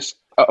ask you this.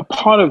 A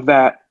part of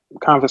that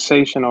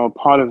conversation, or a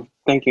part of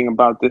thinking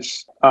about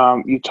this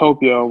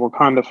utopia,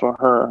 Wakanda for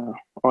her,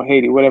 or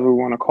Haiti, whatever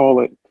we want to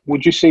call it,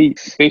 would you say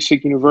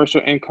basic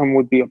universal income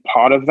would be a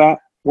part of that?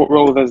 What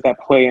role does that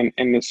play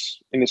in this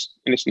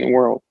new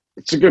world?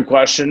 It's a good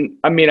question.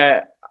 I mean,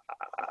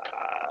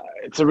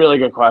 it's a really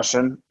good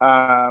question.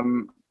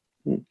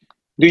 Do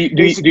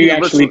you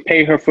actually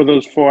pay her for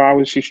those 4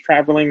 hours she's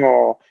traveling,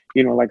 or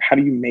like how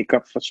do you make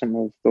up for some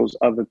of those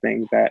other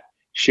things that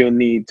she'll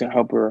need to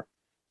help her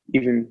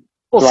even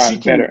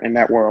thrive better in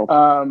that world?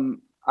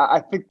 I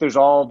think there's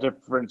all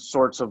different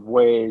sorts of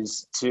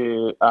ways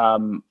to.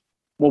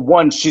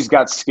 One, she's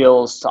got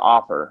skills to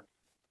offer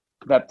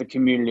that the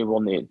community will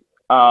need.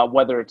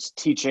 whether it's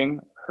teaching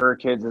her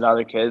kids and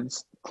other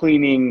kids,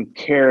 cleaning,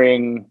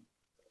 caring,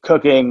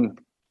 cooking.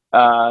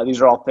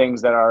 These are all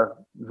things that are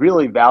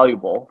really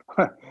valuable,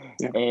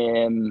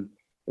 and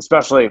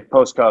especially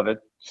post-COVID.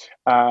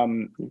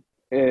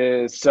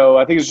 So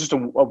I think it's just a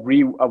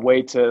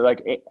way to,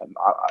 like,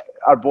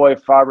 our boy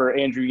Farber,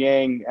 Andrew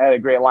Yang, had a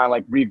great line,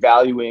 like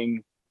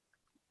revaluing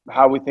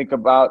how we think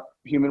about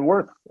human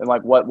worth and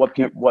like what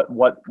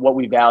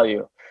we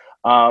value.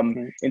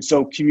 And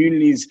so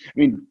communities, I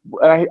mean,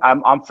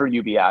 I'm for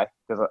UBI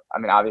because, I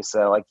mean,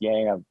 obviously I like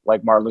Yang, I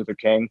like Martin Luther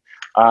King.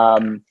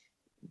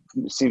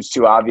 Seems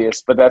too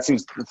obvious, but that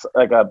seems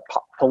like a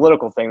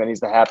political thing that needs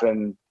to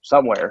happen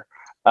somewhere.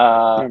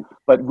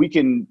 But we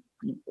can,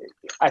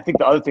 I think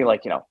the other thing,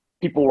 like,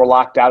 people were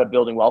locked out of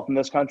building wealth in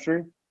this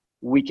country.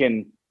 We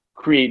can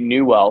create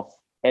new wealth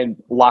and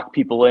lock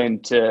people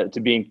into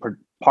being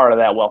part of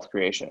that wealth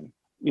creation.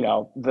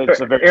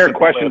 It's a very Eric,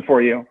 question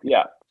for you.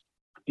 Yeah.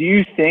 Do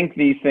you think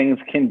these things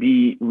can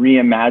be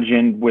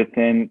reimagined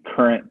within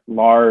current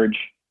large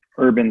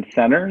urban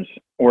centers,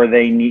 or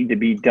they need to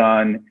be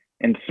done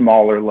in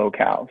smaller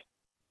locales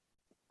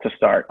to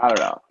start? I don't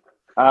know.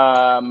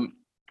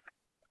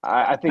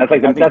 I think that's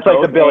like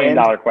the $1 billion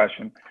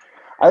question.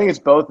 I think it's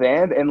both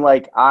and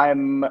like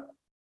I'm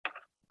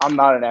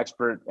not an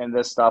expert in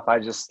this stuff. I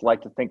just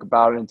like to think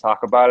about it and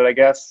talk about it, I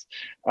guess.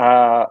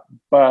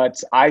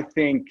 But I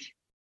think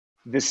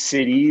the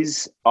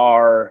cities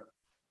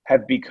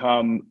have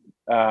become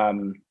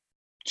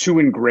too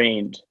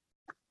ingrained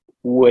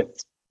with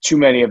too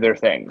many of their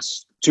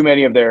things. Too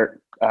many of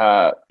their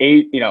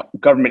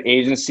government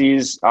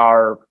agencies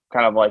are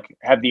kind of like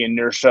have the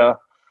inertia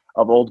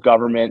of old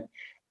government.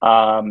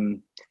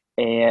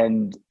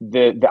 And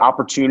the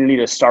opportunity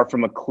to start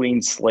from a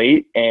clean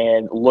slate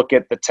and look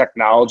at the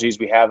technologies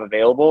we have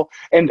available.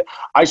 And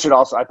I should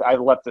also, I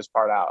left this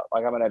part out.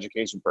 Like, I'm an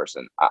education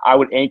person. I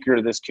would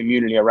anchor this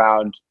community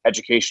around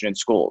education in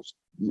schools.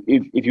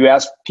 If you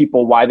ask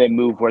people why they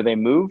move where they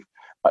move,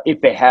 if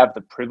they have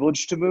the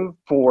privilege to move,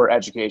 for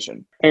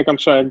education. Eric, I'm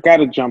sorry, I got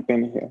to jump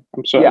in here.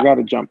 I got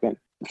to jump in.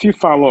 A few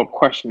follow-up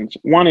questions.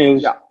 One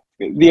is,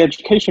 the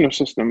educational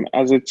system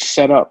as it's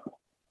set up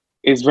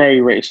is very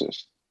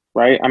racist.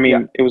 Right? I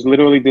mean, It was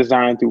literally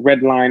designed through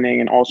redlining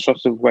and all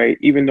sorts of ways,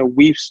 even though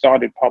we've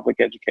started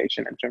public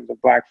education in terms of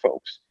Black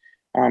folks.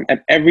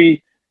 At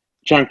every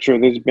juncture,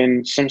 there's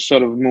been some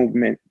sort of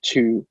movement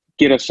to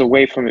get us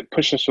away from it,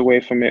 push us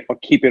away from it, or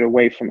keep it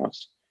away from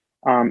us.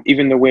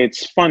 Even the way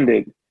it's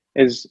funded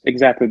is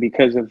exactly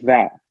because of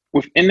that.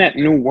 Within that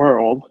new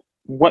world,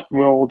 what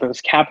role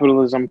does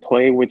capitalism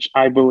play, which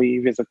I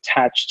believe is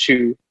attached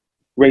to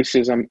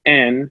racism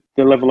and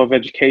the level of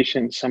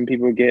education some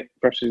people get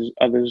versus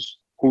others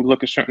who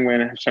look a certain way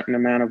and have a certain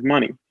amount of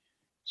money?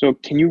 So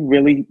can you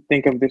really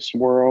think of this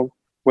world,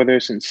 whether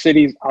it's in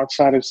cities,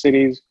 outside of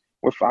cities,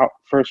 without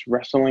first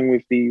wrestling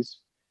with these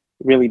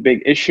really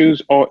big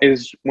issues? Or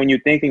is, when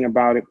you're thinking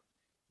about it,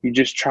 you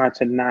just try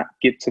to not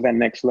get to that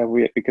next level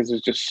yet because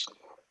it's just,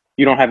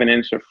 you don't have an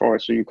answer for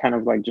it. So you kind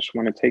of like just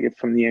want to take it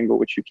from the angle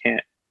which you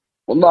can't.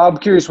 Well, no, I'm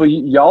curious what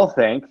y'all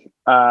think.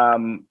 I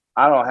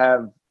don't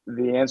have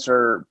the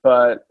answer,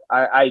 but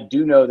I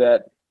do know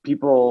that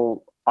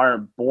people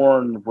aren't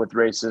born with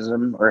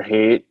racism or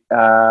hate,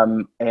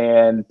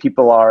 and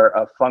people are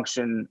a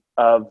function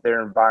of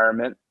their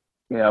environment.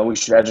 We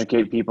should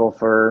educate people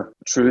for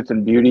truth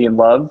and beauty and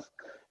love.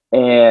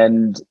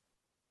 And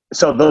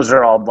so those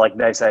are all like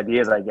nice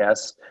ideas, I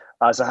guess.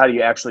 So how do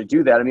you actually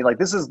do that? I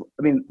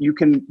mean, you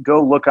can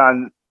go look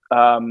on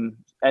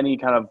any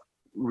kind of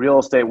real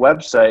estate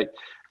website.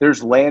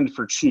 There's land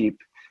for cheap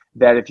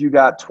that if you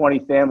got 20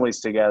 families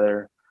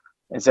together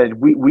and said,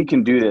 we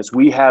can do this,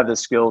 we have the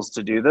skills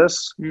to do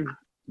this,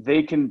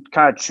 they can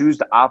kind of choose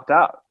to opt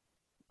out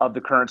of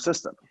the current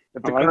system.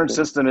 If the current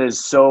system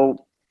is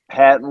so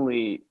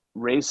patently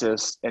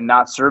racist and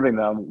not serving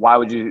them, why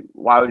would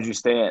you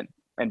stay in?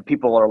 And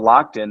people are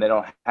locked in, they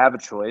don't have a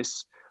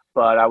choice.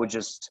 But I would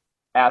just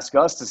ask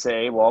us to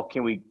say, well,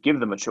 can we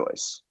give them a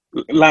choice?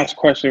 Last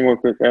question real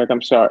quick, Eric,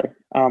 I'm sorry.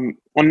 On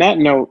that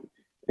note,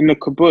 in the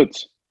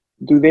kibbutz,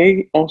 do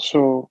they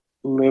also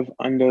live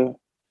under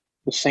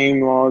the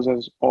same laws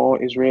as all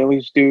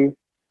Israelis do?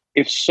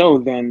 If so,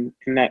 then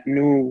in that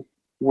new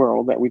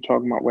world that we're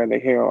talking about, whether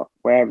here or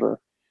wherever,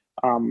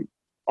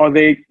 are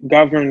they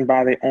governed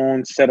by their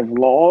own set of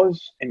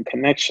laws in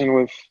connection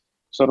with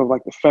sort of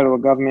like the federal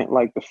government,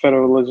 like the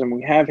federalism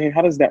we have here?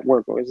 How does that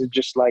work? Or is it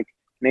just like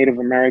Native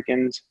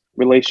Americans'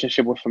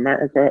 relationship with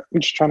America?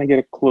 I'm just trying to get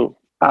a clue.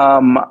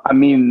 I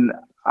mean,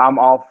 I'm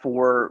all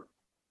for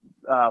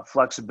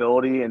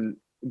flexibility and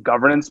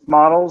governance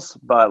models,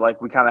 but like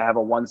we kind of have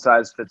a one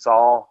size fits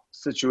all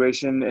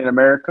situation in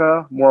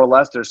America, more or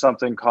less. There's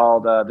something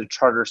called the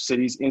Charter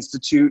Cities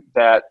Institute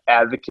that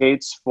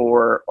advocates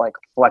for like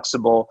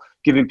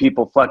giving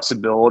people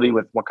flexibility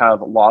with what kind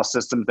of law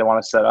systems they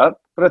want to set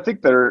up. But I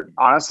think there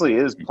honestly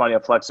is plenty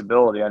of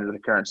flexibility under the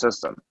current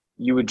system.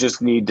 You would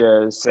just need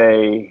to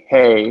say,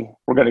 hey,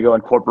 we're going to go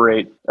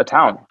incorporate a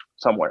town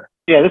somewhere.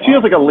 Yeah, this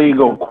feels like a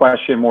legal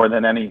question more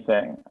than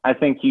anything. I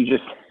think you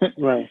just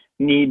Right.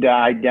 need to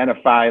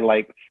identify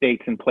like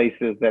states and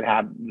places that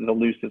have the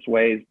loosest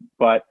ways.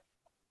 But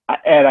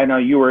Ed, I know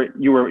you were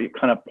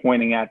kind of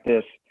pointing at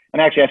this,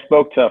 and actually I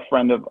spoke to a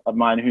friend of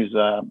mine who's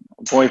a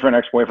boyfriend,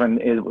 ex-boyfriend,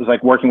 was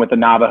like working with the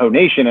Navajo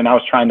Nation, and I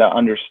was trying to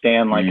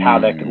understand like how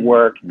that could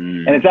work.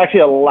 And it's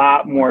actually a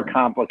lot more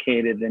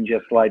complicated than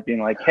just like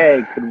being like,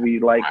 hey, could we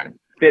like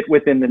fit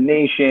within the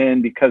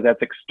nation because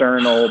that's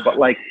external, but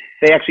like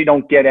they actually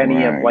don't get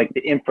any of like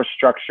the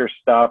infrastructure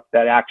stuff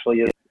that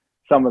actually is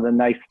some of the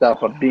nice stuff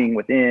of being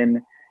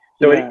within.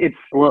 So it's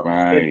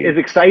as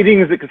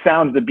exciting as it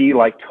sounds to be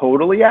like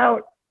totally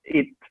out,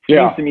 it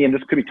seems to me, and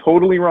this could be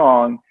totally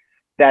wrong,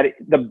 that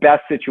the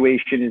best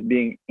situation is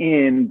being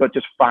in, but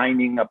just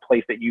finding a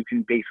place that you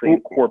can basically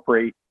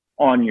incorporate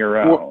on your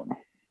own.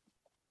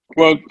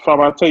 Well,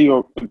 Father, I'll tell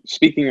you,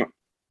 speaking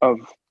of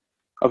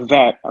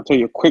that, I'll tell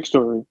you a quick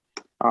story.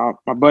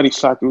 My buddy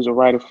Saki, who's a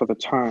writer for the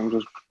Times,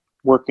 was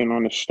working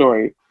on a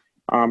story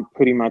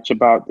pretty much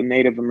about the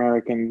Native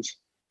Americans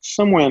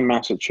somewhere in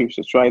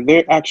Massachusetts, right?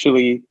 They're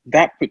actually,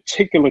 that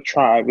particular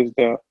tribe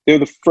they're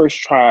the first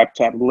tribe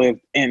to have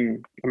lived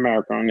in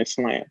America on this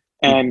land.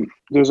 And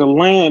there's a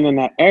land in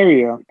that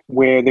area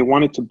where they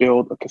wanted to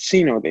build a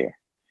casino there.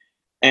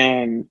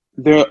 And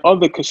there are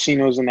other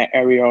casinos in that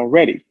area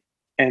already.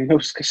 And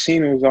those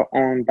casinos are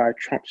owned by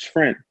Trump's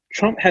friend.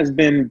 Trump has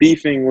been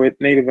beefing with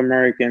Native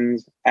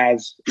Americans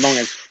as long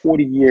as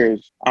 40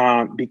 years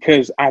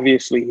because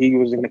obviously he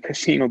was in the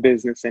casino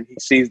business and he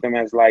sees them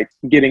as like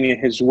getting in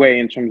his way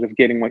in terms of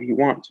getting what he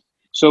wants.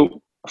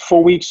 So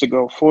 4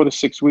 to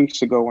 6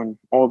 weeks ago, when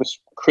all this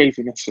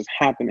craziness is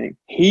happening,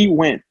 he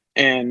went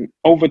and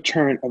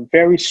overturned a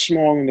very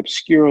small and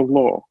obscure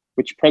law,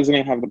 which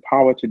president have the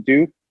power to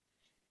do,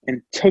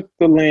 and took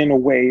the land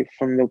away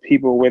from the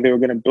people where they were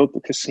going to build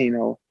the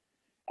casino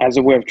as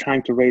a way of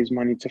trying to raise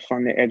money to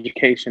fund their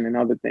education and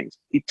other things.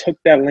 He took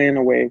that land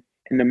away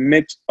in the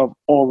midst of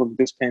all of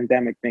this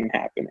pandemic thing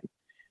happening.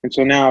 And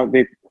so now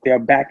they are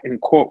back in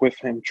court with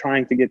him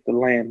trying to get the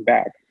land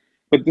back.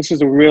 But this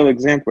is a real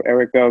example,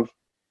 Eric, of,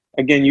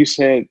 again, you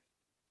said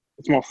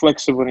it's more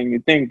flexible than you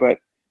think, but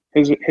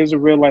here's a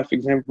real life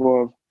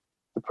example of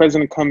the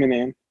president coming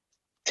in,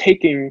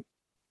 taking,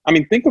 I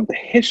mean, think of the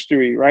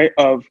history, right,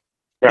 of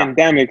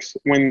pandemics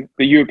when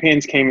the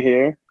Europeans came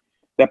here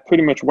that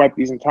pretty much wiped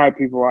these entire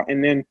people out.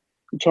 And then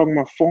you're talking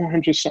about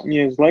 400 something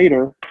years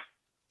later,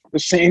 the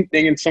same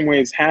thing in some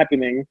ways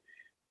happening.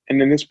 And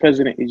then this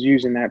president is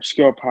using that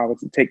obscure power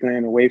to take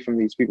land away from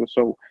these people.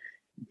 So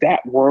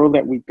that world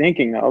that we're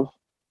thinking of,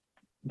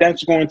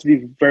 that's going to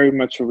be very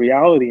much a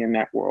reality in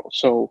that world.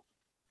 So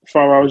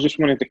Farah, I was just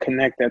wanted to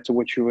connect that to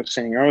what you were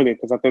saying earlier,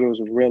 because I thought it was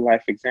a real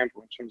life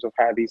example in terms of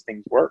how these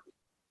things work.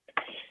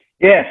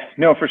 Yeah,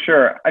 no, for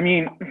sure. I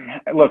mean,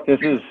 look, this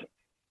is,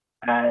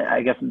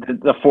 I guess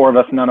the four of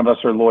us, none of us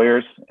are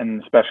lawyers,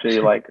 and especially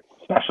like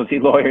specialty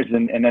lawyers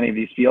in any of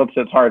these fields.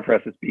 So it's hard for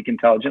us to speak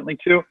intelligently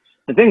to.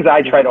 The things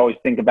I try to always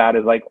think about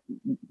is like,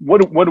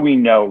 what do we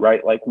know,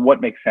 right? Like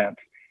what makes sense?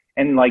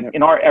 And like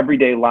in our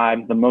everyday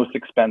lives, the most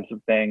expensive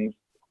things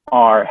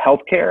are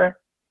healthcare,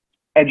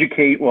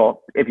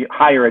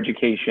 higher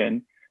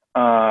education,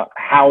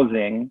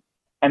 housing,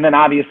 and then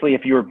obviously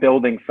if you were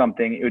building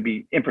something, it would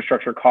be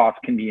infrastructure costs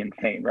can be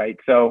insane, right?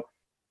 So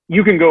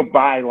you can go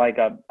buy like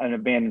an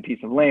abandoned piece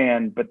of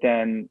land, but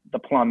then the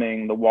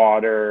plumbing, the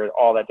water,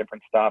 all that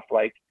different stuff,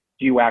 like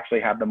do you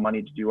actually have the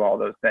money to do all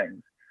those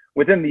things?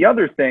 Within the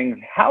other things,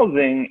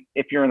 housing,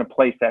 if you're in a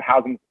place that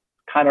housing's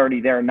kind of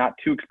already there and not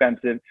too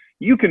expensive,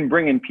 you can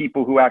bring in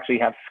people who actually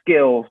have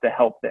skills to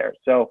help there.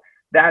 So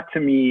that to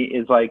me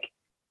is like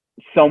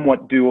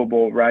somewhat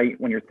doable, right?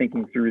 When you're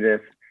thinking through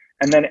this.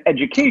 And then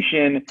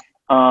education,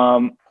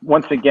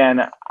 once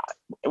again,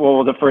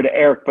 we'll defer to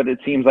Eric, but it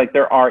seems like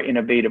there are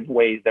innovative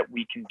ways that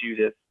we can do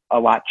this a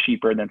lot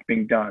cheaper than it's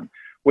being done,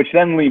 which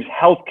then leaves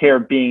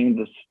healthcare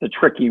being the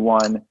tricky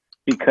one,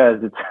 because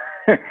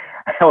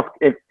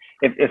it's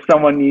if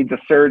someone needs a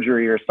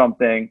surgery or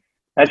something,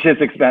 that's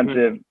just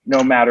expensive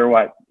no matter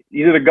what.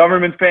 Either the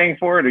government's paying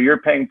for it or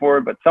you're paying for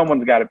it, but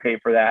someone's got to pay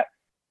for that.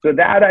 So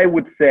that I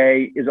would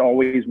say is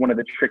always one of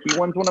the tricky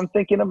ones when I'm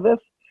thinking of this.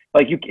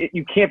 Like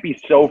you can't be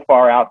so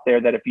far out there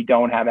that if you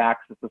don't have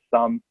access to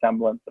some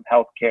semblance of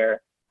healthcare.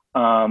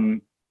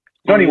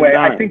 So anyway,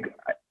 I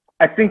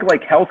think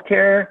like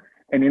healthcare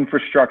and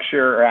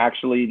infrastructure are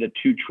actually the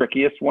two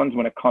trickiest ones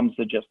when it comes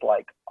to just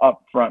like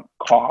upfront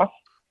costs,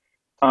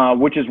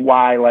 which is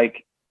why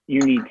like you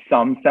need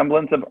some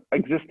semblance of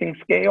existing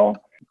scale.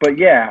 But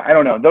yeah, I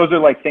don't know. Those are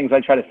like things I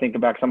try to think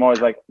about, because I'm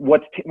always like,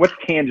 what's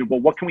tangible?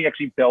 What can we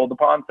actually build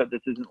upon? So this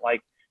isn't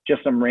like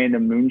just some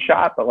random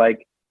moonshot, but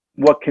like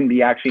what can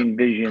be actually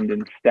envisioned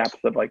in steps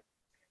of like,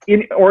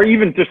 or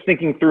even just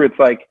thinking through, it's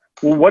like,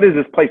 well, what does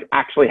this place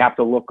actually have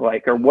to look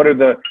like? Or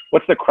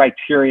what's the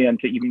criterion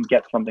to even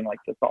get something like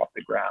this off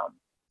the ground?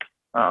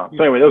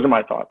 So anyway, those are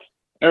my thoughts.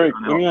 Eric,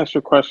 let me ask you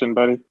a question,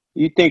 buddy.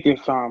 You think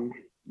if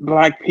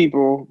Black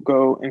people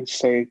go and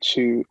say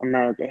to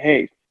America,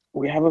 hey,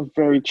 we have a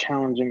very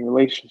challenging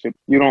relationship.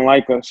 You don't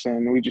like us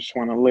and we just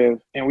want to live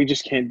and we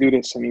just can't do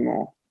this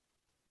anymore.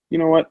 You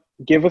know what?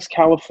 Give us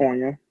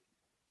California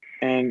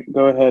and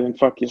go ahead and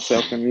fuck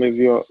yourself and live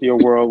your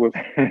world with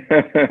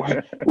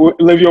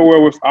live your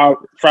world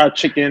without fried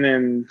chicken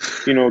and,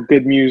 you know,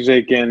 good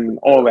music and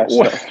all that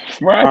stuff.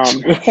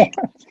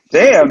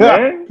 Damn,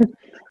 man.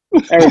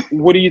 Eric,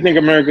 what do you think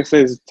America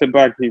says to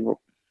black people?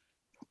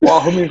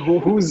 Well, I mean,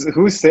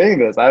 who's saying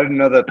this? I didn't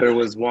know that there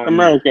was one.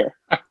 America.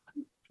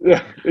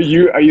 Yeah,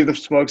 are you the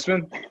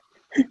spokesman?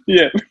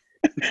 Yeah,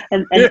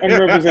 I'm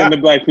representing the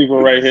black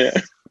people right here.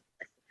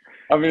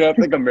 I mean, I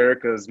think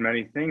America is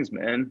many things,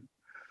 man.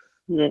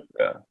 Yeah,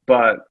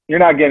 but you're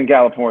not getting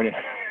California.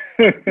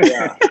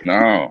 Yeah,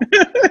 no,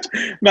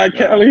 not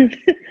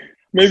Cali.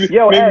 Maybe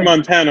Ed,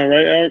 Montana,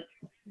 right, Eric?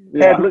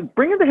 Yeah. Ed,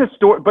 bring in the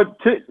historic, but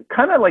to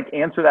kind of like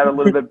answer that a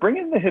little bit, bring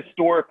in the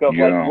historic of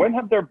like when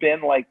have there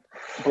been like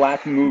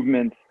black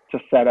movements to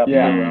set up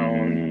their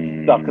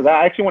own stuff? Because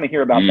I actually want to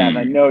hear about that, and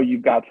I know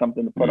you've got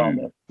something to put on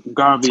this.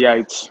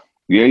 Garveyites.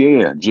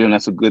 Yeah, Jim.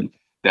 That's a good.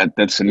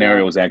 That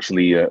scenario is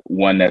actually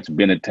one that's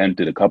been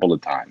attempted a couple of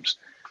times.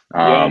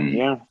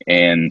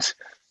 And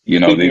you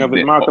know, speaking of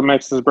it, Malcolm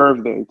X's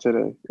birthday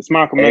today. It's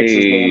Malcolm X's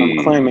day, and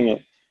I'm claiming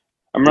it.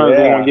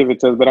 America won't give it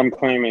to us, but I'm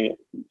claiming it.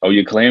 Oh,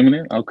 you're claiming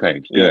it? Okay,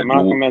 good. Yeah,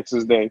 Malcolm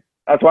X's day.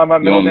 That's why my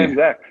middle name's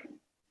X.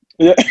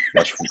 Yeah,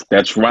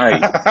 that's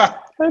right.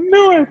 I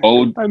knew it.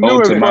 Ode to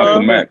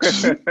Malcolm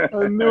X. I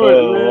knew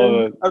it,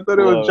 man. I thought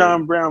it was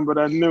John Brown, but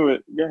I knew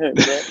it. Go ahead,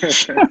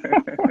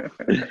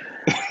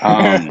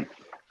 bro.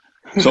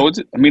 So it's.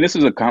 I mean, this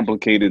is a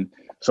complicated.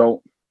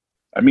 So,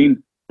 I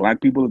mean, black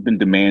people have been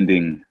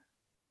demanding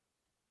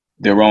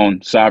their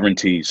own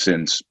sovereignty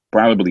since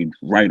probably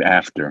right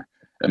after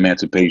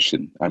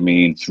emancipation. I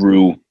mean,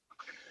 through,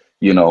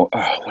 you know,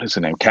 what is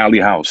her name? Callie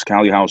House,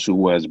 who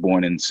was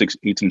born in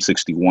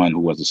 1861, who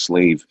was a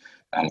slave,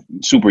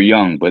 super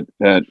young, but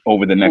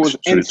over the next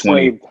sort of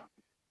 20,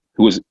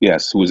 who was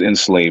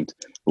enslaved.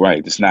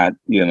 Right. It's not,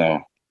 you know,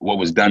 what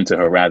was done to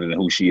her rather than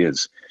who she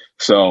is.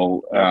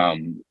 So,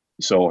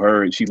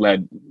 she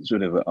led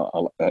sort of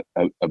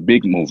a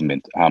big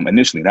movement.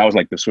 Initially, that was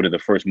like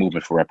the first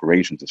movement for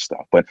reparations and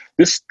stuff. But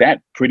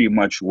that pretty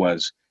much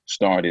was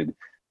started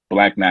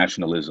Black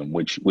nationalism,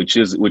 which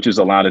is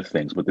a lot of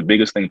things. But the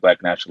biggest thing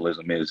Black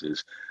nationalism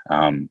is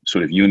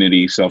sort of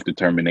unity,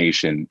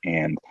 self-determination,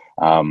 and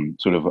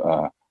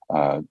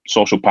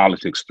social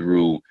politics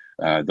through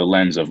the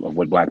lens of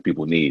what Black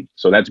people need.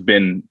 So that's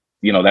been,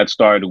 you know, that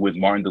started with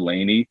Martin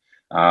Delany,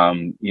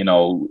 you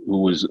know, who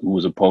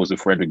was opposed to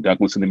Frederick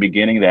Douglass in the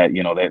beginning,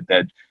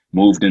 that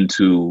moved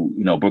into,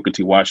 you know, Booker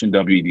T. Washington,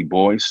 W.E.B. Du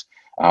Bois,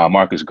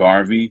 Marcus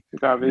Garvey,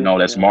 you know,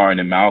 that's Martin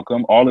and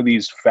Malcolm, all of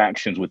these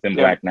factions within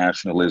Black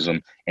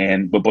nationalism.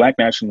 But Black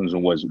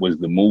nationalism was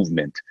the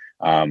movement,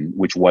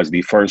 which was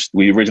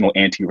the original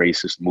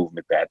anti-racist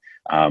movement that,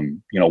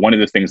 you know, one of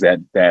the things that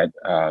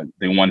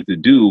they wanted to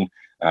do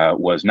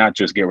was not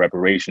just get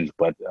reparations,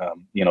 but,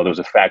 you know, there was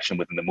a faction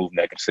within the movement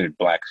that considered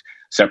Black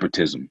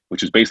separatism,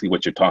 which is basically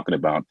what you're talking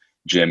about,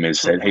 Jim, is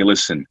said, hey,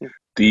 listen,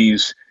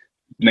 these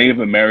Native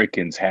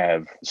Americans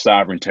have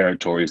sovereign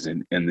territories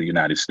in the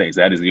United States.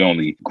 That is the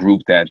only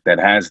group that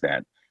has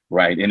that,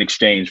 right? In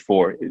exchange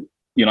for,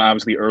 you know,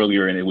 obviously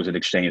earlier, and it was in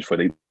exchange for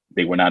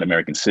they were not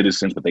American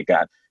citizens, but they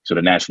got sort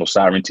of national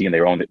sovereignty and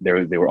their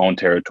own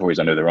territories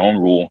under their own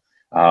rule.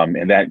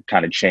 And that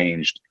kind of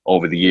changed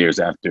over the years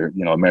after,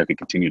 you know, America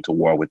continued to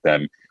war with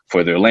them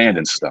for their land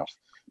and stuff.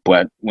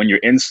 But when you're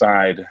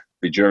inside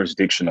the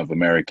jurisdiction of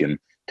American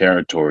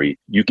territory,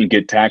 you can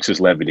get taxes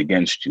levied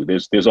against you.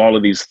 There's all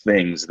of these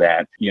things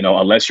that, you know,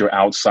 unless you're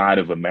outside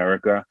of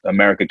America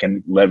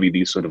can levy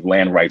these sort of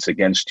land rights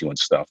against you and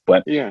stuff.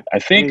 But I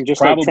think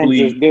just probably, like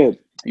Trump just did.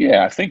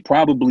 Yeah, I think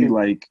probably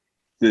like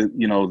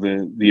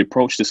the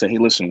approach to say, hey,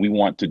 listen, we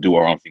want to do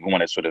our own thing. We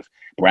want to sort of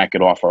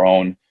bracket off our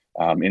own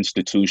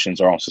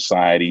institutions, our own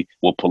society.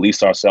 We'll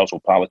police ourselves.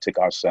 We'll politic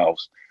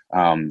ourselves.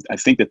 I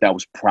think that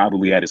was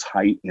probably at its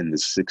height in the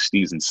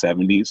 60s and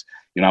 70s.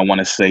 You know, I want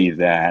to say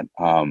that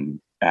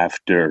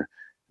after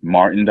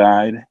Martin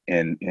died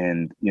and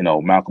you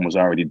know, Malcolm was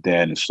already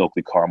dead, and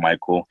Stokely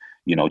Carmichael,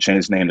 you know, changed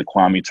his name to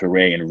Kwame Ture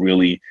and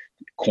really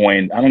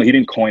coined, I don't know, he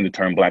didn't coin the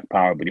term Black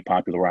Power, but he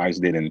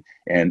popularized it.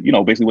 And you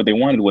know, basically what they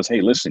wanted was, hey,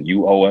 listen,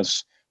 you owe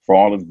us for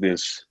all of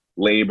this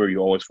labor,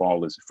 you owe us for all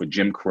this, for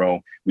Jim Crow.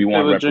 We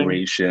want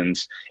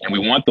reparations, and we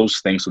want those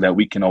things so that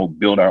we can all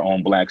build our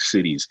own Black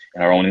cities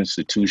and our own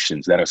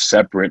institutions that are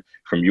separate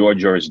from your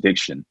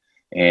jurisdiction.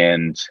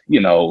 And, you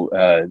know,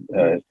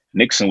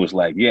 Nixon was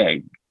like, yeah,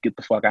 get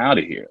the fuck out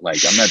of here. Like,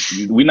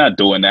 we're not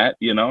doing that.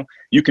 You know,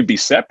 you can be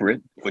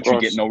separate, but you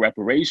get no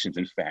reparations.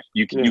 In fact,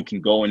 you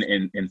can go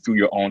and through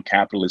your own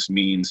capitalist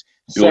means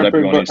build up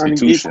your own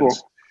institutions.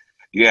 Unequal.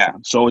 Yeah.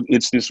 So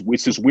it's this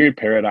weird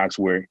paradox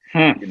where,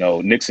 you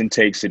know, Nixon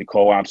takes it,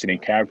 co-ops it,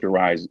 and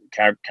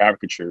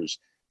caricatures,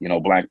 you know,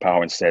 Black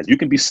Power and says, you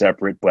can be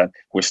separate, but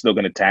we're still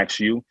going to tax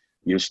you.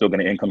 You're still going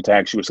to income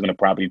tax you. We're still going to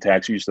property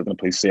tax you. You're still going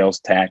to pay sales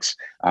tax.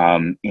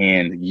 And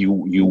you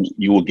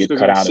will get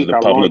cut out of the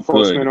public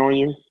good. On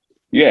you.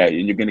 Yeah,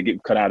 you're going to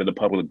get cut out of the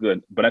public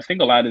good. But I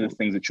think a lot of the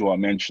things that you all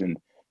mentioned,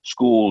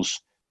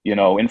 schools,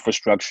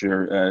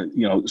 infrastructure,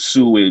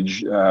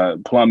 sewage,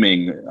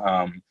 plumbing,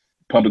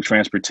 public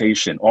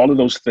transportation, all of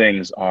those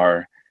things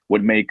are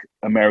what make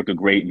America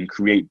great and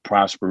create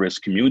prosperous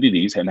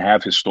communities and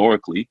have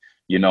historically,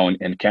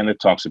 and Canada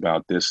talks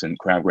about this in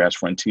Crabgrass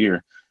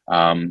Frontier,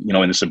 in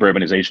the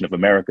suburbanization of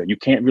America. You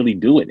can't really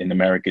do it in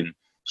American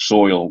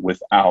soil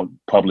without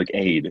public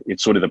aid.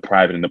 It's sort of the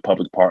private and the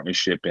public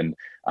partnership and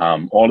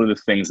all of the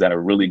things that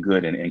are really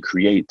good and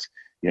create,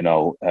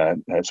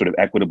 sort of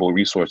equitable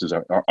resources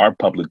are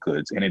public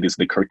goods. And it is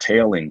the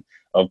curtailing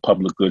of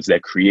public goods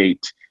that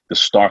create the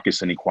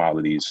starkest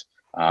inequalities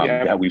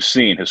that we've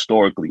seen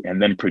historically,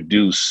 and then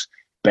produce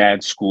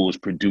bad schools,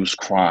 produce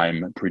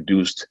crime,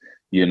 produced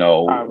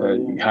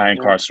high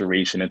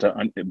incarceration,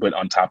 but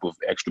on top of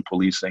extra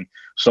policing.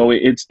 So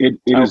it is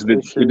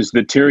the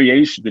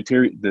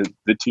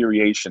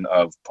deterioration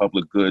of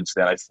public goods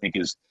that I think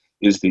is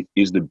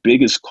the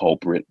biggest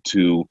culprit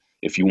to,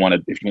 if you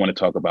want to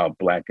talk about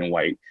black and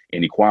white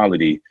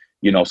inequality.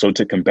 So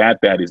to combat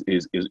that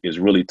is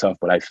really tough.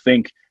 But I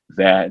think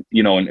that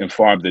and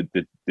Farb,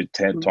 the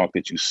TED talk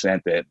that you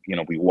sent that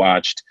we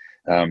watched,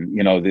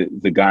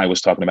 the guy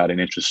was talking about an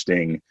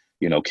interesting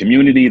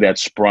community that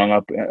sprung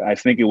up. I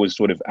think it was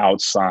sort of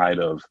outside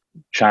of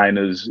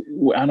China's,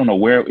 I don't know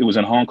where, it was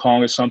in Hong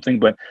Kong or something,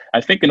 but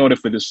I think in order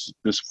for this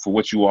for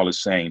what you all are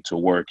saying to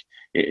work,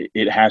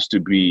 it has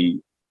to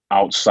be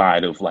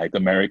outside of like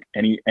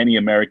any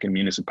American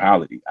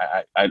municipality.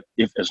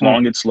 As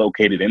long as it's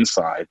located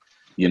inside,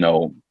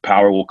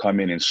 power will come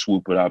in and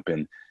swoop it up.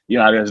 And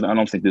I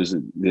don't think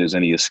there's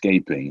any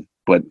escaping.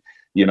 But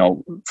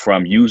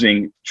from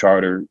using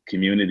charter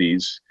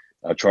communities,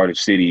 charter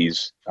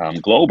cities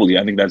globally,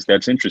 I think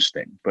that's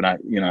interesting. But I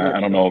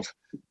don't know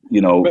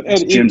if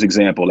Ed, Jim's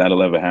example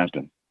that'll ever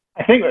happen.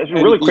 I think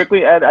really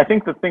quickly, Ed, I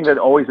think the thing that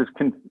always is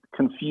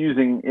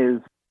confusing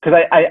is,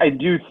 because I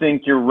do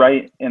think you're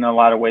right in a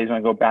lot of ways when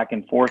I go back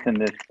and forth in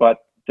this, but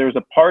there's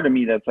a part of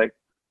me that's like,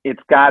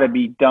 it's got to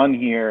be done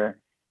here,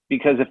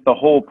 because if the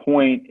whole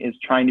point is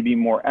trying to be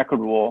more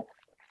equitable,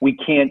 we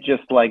can't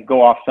just like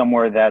go off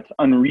somewhere that's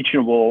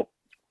unreachable,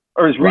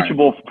 or is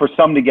reachable for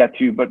some to get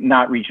to, but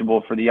not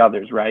reachable for the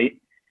others, right?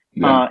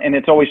 Yeah. And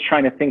it's always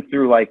trying to think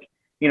through, like,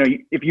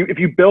 if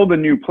you build a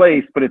new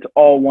place, but it's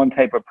all one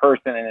type of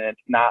person and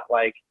it's not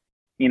like,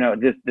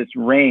 this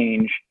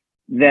range,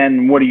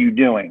 then what are you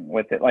doing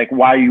with it? Like,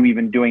 why are you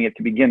even doing it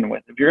to begin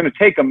with? If you're going to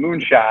take a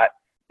moonshot,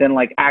 then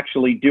like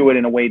actually do it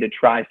in a way to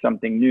try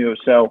something new.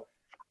 So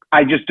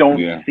I just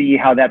don't see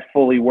how that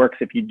fully works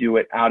if you do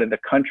it out of the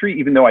country,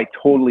 even though I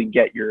totally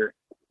get your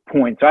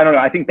point. So I don't know.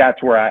 I think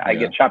that's where I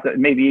get chopped up.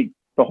 Maybe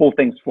the whole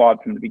thing's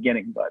flawed from the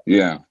beginning, but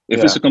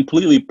if it's a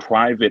completely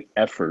private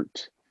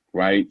effort,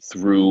 right,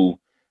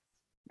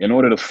 in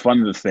order to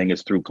fund the thing,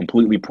 it's through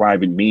completely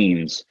private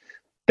means.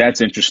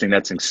 That's interesting.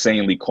 That's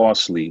insanely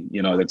costly.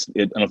 I don't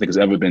think it's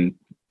ever been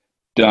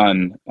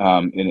done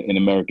in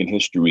American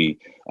history.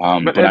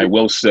 But I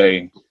will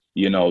say,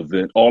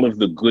 that all of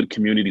the good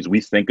communities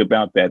we think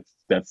about that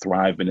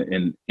thrive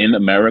in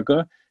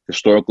America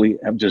historically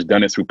have just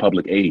done it through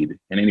public aid.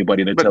 And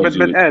anybody that tells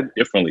you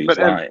differently is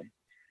lying.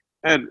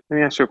 Ed, let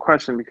me ask you a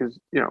question, because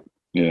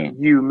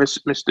you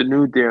missed the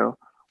New Deal.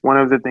 One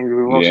of the things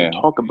we also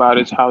talk about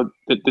is how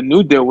the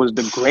New Deal was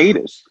the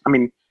greatest. I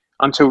mean,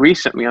 until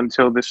recently,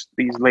 until these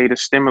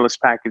latest stimulus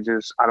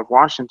packages out of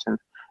Washington,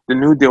 the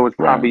New Deal was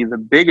probably the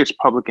biggest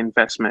public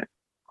investment.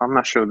 I'm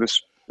not sure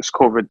this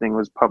COVID thing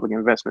was public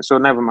investment, so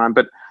never mind.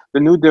 But the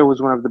New Deal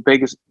was one of the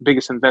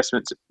biggest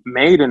investments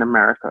made in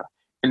America.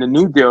 And the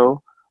New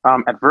Deal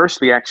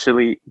adversely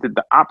actually did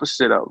the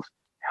opposite of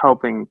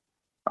helping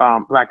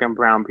Black and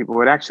brown people.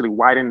 It actually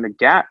widened the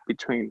gap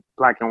between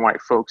Black and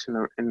white folks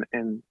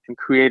and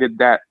created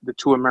that the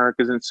two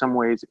Americas in some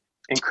ways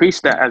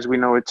increased that as we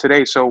know it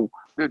today. So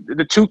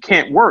the two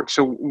can't work.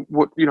 So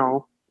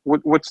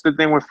what's the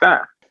thing with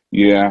that?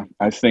 Yeah,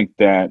 I think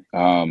that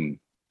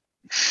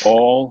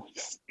all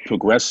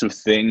progressive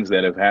things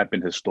that have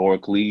happened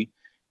historically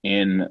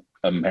in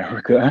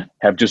America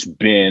have just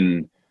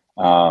been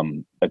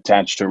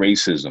attached to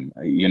racism.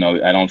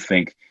 I don't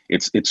think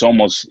it's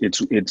almost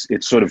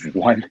sort of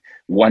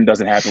one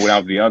doesn't happen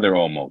without the other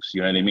almost.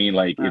 You know what I mean?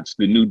 Like it's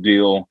the New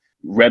Deal.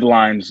 Red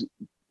lines,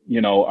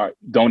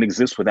 don't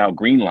exist without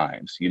green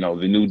lines. The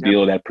New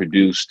Deal that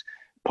produced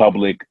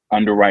public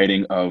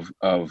underwriting of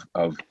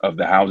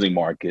the housing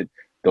market.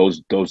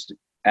 Those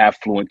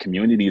affluent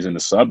communities in the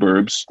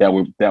suburbs that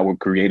were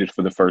created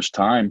for the first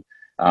time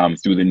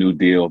through the New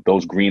Deal.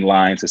 Those green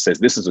lines that says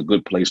this is a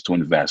good place to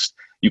invest.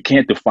 You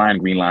can't define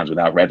green lines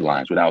without red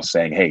lines, without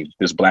saying, hey,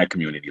 this Black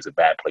community is a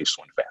bad place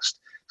to invest.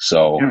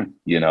 So,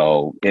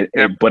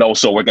 but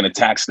also we're going to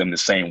tax them the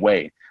same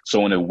way.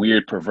 So in a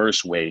weird,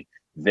 perverse way,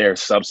 they're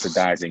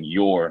subsidizing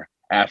your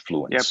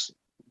affluence.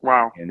 Yep.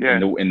 Wow.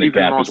 And the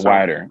gap is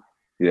wider.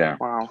 Yeah.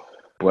 Wow.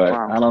 But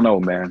I don't know,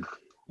 man.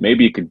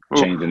 Maybe it could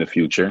change in the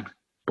future,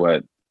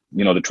 but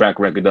the track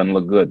record doesn't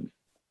look good.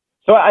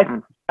 So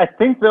I I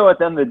think though, at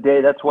the end of the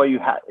day, that's why you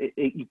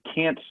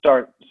can't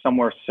start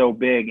somewhere so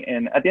big.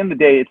 And at the end of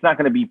the day, it's not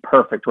going to be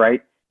perfect,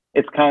 right?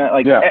 It's kind of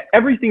like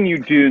everything you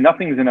do,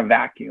 nothing's in a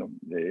vacuum.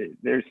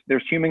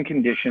 There's human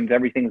conditions.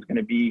 Everything's going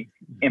to be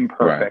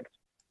imperfect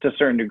to a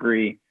certain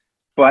degree.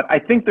 But I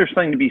think there's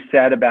something to be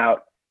said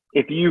about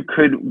if you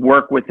could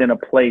work within a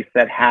place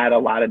that had a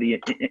lot of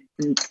the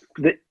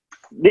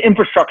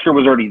infrastructure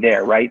was already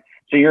there, right?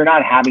 So you're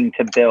not having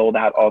to build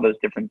out all those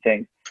different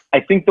things. I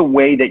think the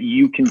way that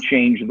you can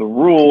change the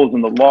rules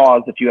and the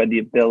laws, if you had the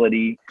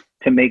ability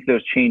to make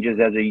those changes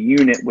as a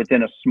unit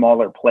within a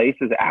smaller place,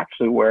 is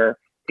actually where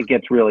it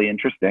gets really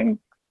interesting,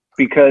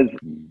 because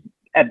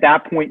at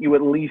that point you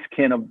at least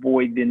can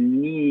avoid the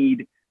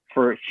need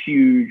for a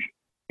huge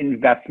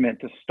investment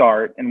to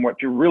start. And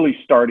what you're really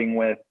starting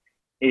with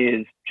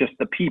is just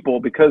the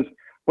people, because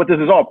what this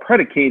is all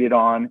predicated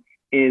on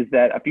is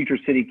that a future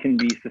city can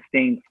be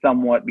sustained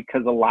somewhat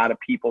because a lot of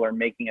people are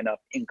making enough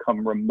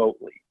income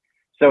remotely.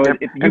 So if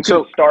you can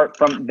start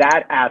from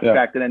that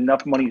aspect and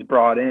enough money's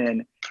brought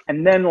in,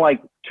 and then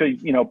like to,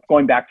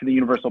 going back to the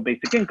universal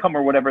basic income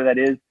or whatever that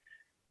is,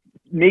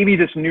 maybe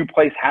this new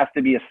place has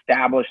to be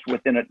established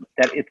within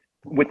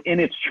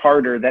its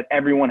charter that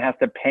everyone has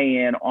to pay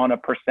in on a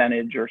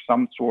percentage or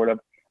some sort of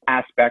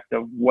aspect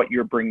of what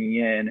you're bringing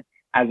in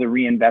as a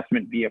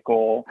reinvestment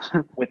vehicle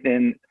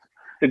within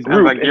the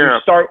group. Like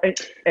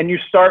and you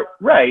start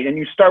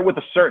with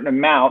a certain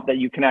amount that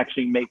you can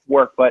actually make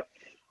work. But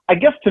I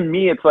guess to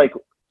me, it's like,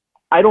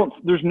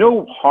 there's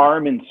no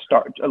harm in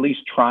at least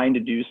trying to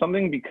do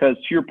something, because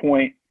to your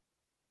point,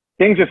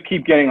 things just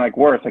keep getting like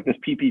worse. Like this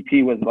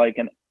PPP was like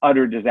an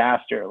utter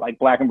disaster. Like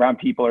Black and brown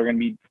people are going to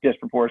be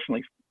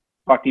disproportionately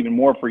fucked even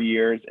more for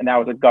years. And that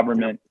was a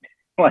government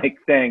like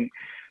thing.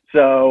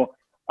 So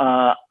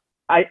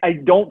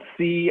I don't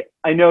see,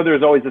 I know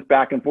there's always this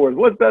back and forth.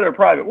 What's better,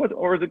 private?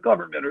 Or is it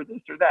government or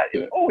this or that?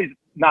 It's always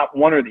not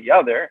one or the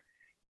other.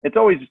 It's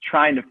always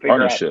trying to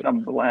figure out some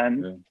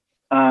blend.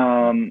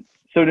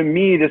 So to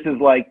me, this is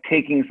like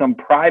taking some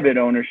private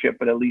ownership,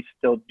 but at least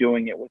still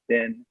doing it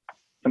within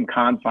some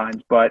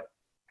confines. But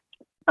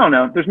I don't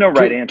know. There's no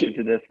right answer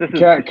to this.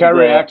 Can I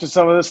react to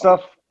some of this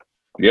stuff?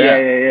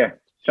 Yeah.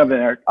 Jump in,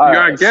 Eric. You're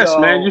our guest,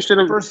 man. You should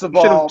have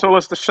told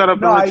us to shut up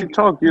and let you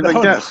talk. You're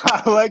the guest.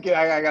 I like it.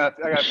 I got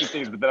a few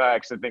things, but then I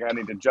actually think I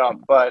need to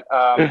jump. But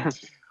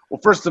well,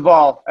 first of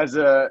all, as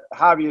a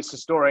hobbyist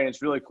historian,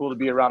 it's really cool to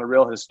be around a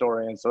real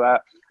historian. So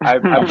I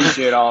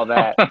appreciate all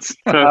that. Trust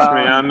me,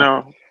 I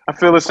know. I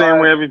feel the same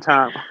way every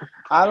time.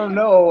 I don't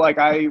know. Like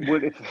I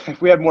would,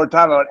 if we had more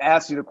time, I would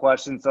ask you the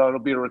question. So it'll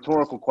be a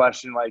rhetorical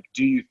question. Like,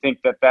 do you think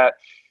that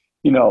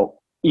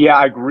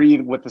I agree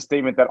with the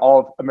statement that all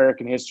of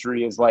American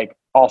history is like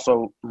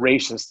also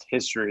racist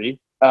history.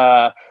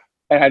 And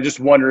I just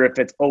wonder if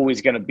it's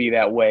always going to be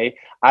that way.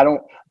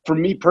 For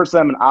me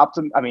personally, I'm an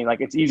optimist. I mean,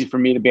 like it's easy for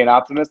me to be an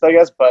optimist, I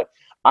guess, but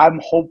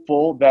I'm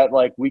hopeful that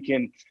like we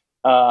can,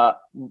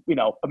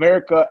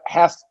 America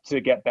has to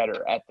get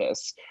better at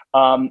this.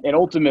 And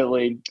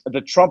ultimately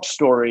the Trump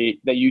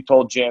story that you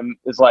told, Jim,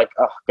 is like,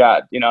 oh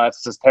God,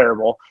 that's just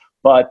terrible.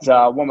 But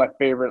one of my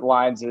favorite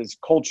lines is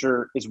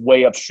culture is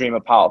way upstream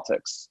of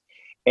politics.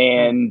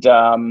 And,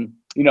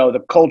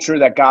 the culture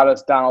that got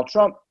us Donald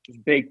Trump was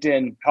baked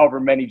in however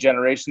many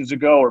generations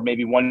ago, or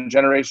maybe one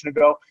generation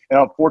ago. And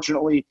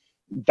unfortunately,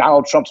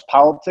 Donald Trump's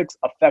politics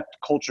affect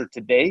culture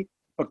today.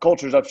 But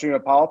culture is upstream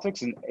of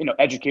politics, and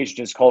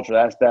education is culture.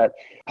 That's that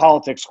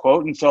politics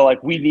quote. And so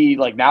like we need,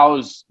 like now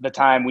is the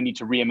time we need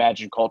to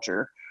reimagine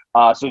culture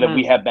so that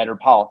we have better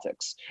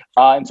politics.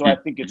 And so I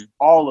think it's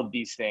all of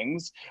these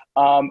things.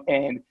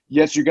 And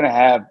yes, you're going to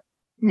have,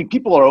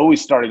 people are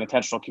always starting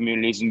intentional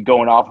communities and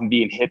going off and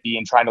being hippie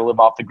and trying to live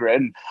off the grid.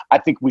 And I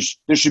think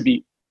there should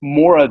be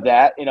more of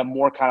that in a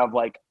more kind of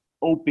like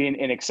open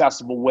and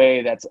accessible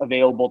way that's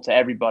available to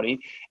everybody,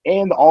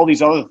 and all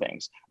these other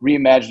things,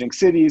 reimagining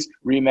cities,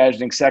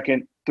 reimagining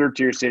second, third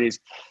tier cities.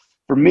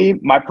 For me,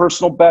 my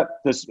personal bet,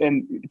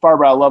 and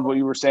Farber, I love what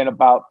you were saying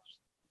about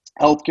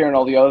healthcare and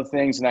all the other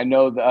things. And I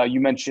know that you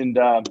mentioned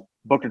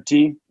Booker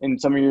T in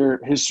some of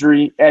your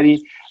history,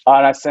 Eddie,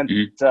 and I sent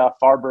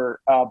Farber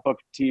Booker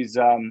T's,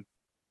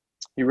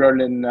 he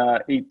wrote it in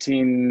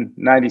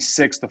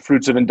 1896, The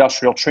Fruits of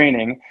Industrial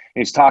Training. And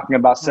he's talking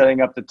about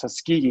setting up the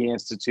Tuskegee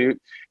Institute.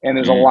 And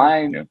there's a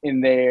line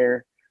in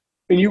there,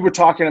 and you were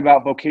talking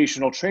about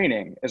vocational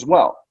training as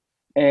well.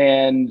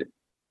 And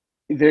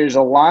there's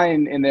a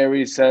line in there where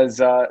he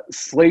says,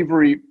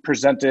 slavery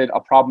presented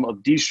a problem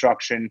of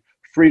destruction.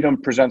 Freedom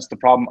presents the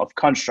problem of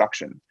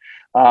construction.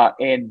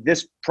 And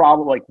this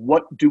problem, like,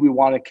 what do we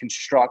want to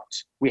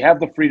construct? We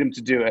have the freedom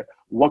to do it.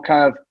 What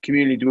kind of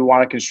community do we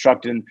want to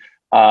construct in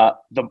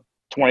the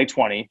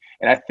 2020?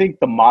 And I think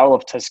the model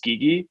of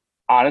Tuskegee,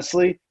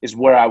 honestly, is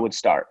where I would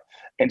start.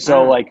 And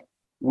so like,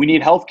 we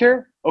need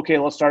healthcare. Okay,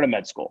 let's start a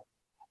med school.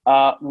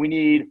 We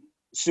need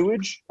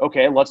sewage.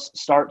 Okay, let's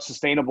start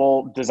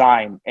sustainable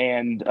design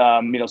and,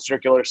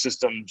 circular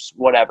systems,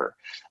 whatever.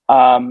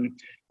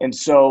 And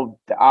so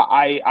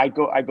I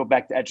go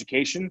back to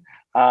education.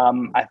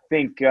 I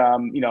think,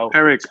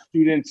 Eric,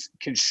 students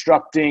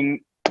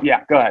constructing.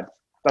 Yeah, go ahead.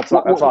 That's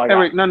all I got.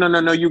 Eric,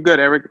 no, you good,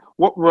 Eric.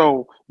 What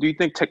role do you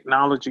think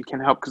technology can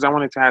help? Because I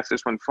wanted to ask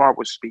this when Far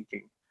was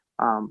speaking,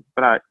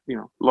 but I,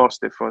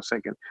 lost it for a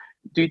second.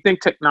 Do you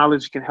think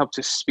technology can help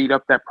to speed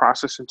up that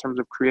process in terms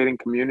of creating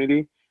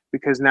community?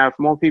 Because now, if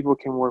more people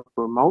can work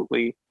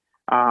remotely,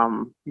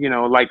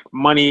 like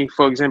money,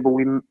 for example,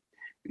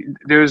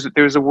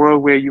 there's a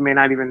world where you may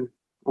not even,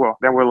 well,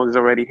 that world is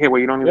already here, where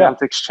you don't even have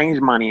to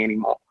exchange money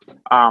anymore.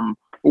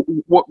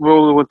 What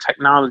role will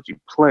technology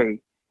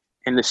play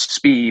in the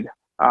speed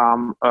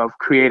of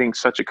creating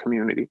such a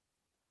community?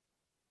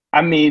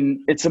 I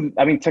mean,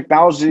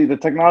 technology. The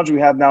technology we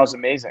have now is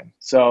amazing.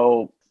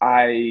 So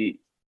I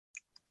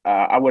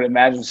would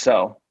imagine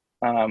so.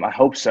 I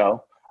hope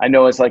so. I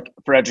know it's like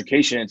for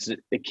education,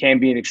 it can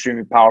be an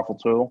extremely powerful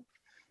tool,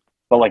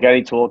 but like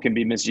any tool, it can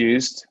be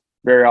misused.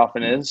 Very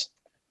often is.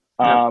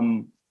 But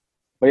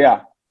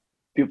yeah,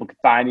 people can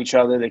find each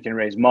other. They can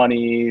raise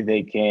money.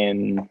 They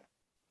can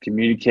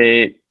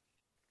communicate,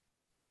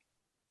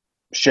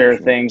 share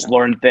things,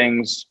 learn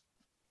things.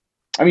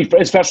 I mean,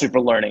 especially for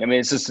learning. I mean,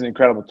 it's just an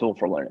incredible tool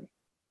for learning.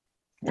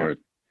 Word.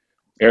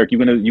 Eric,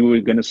 you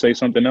were gonna say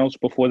something else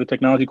before the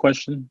technology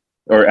question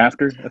or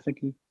after? I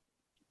think.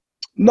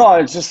 No,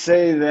 I'd just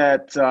say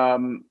that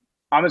I'm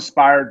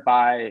inspired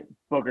by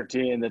Booker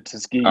T and the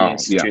Tuskegee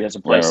Institute as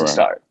a place to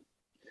start.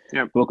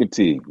 Yeah, Booker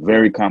T,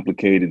 very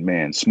complicated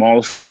man.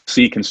 Small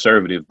C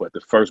conservative, but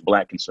the first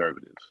Black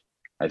conservative,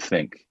 I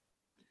think.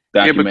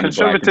 But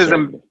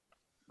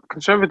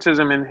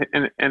conservatism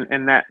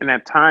in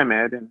that time,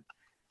 Ed, and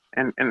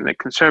the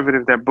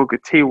conservative that Booker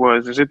T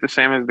was, is it the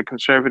same as the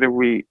conservative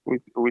we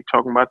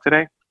talking about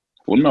today?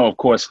 Well, no, of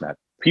course not.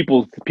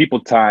 People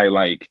tie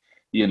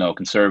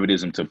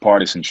conservatism to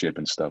partisanship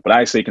and stuff. But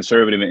I say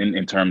conservative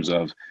in terms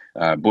of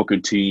Booker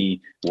T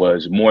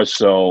was more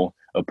so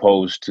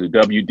opposed to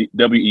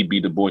W.E.B.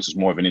 Du Bois is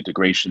more of an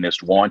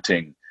integrationist,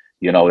 wanting,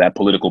 that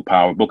political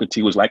power. Booker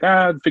T was like,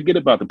 forget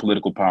about the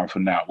political power for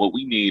now. What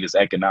we need is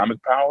economic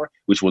power,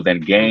 which will then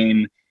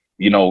gain,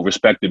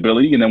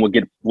 respectability, and then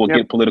we'll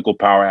get political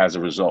power as a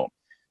result.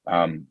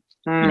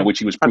 Which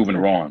he was proven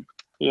wrong.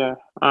 Yeah.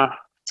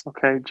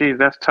 Okay. Geez,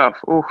 that's tough.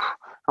 Oof.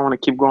 I want to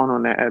keep going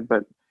on that, Ed,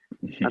 but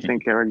I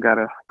think Eric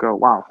gotta go.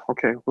 Wow.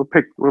 Okay. We'll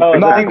pick.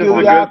 I think this is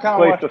a good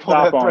place to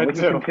stop on. We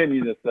can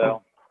continue this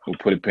though. We'll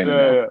put a pin in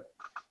there.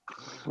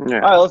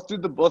 Yeah. All right. Let's do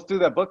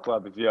that book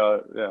club if you.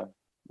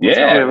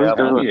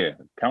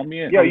 Count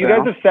me in. Yeah, you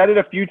guys have said it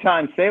a few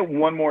times. Say it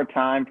one more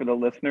time for the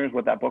listeners.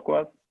 What that book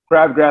was?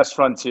 Crabgrass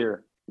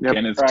Frontier. Yep.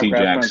 Kenneth T.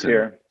 Jackson.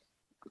 Frontier.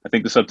 I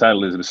think the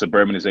subtitle is The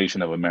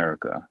Suburbanization of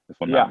America. If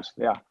I'm not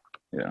mistaken.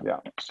 Yeah.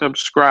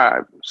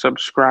 Subscribe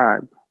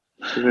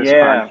to this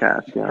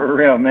podcast. Yeah. For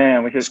real,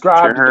 man. We should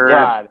subscribe to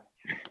God.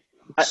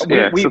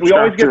 We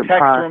always get texts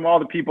from all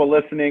the people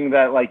listening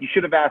that like, you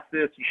should have asked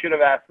this, you should have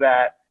asked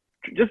that.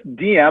 Just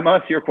DM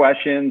us your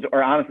questions,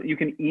 or honestly, you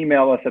can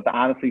email us at the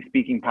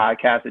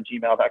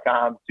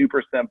honestlyspeakingpodcast@gmail.com.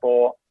 Super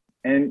simple.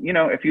 And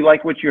if you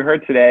like what you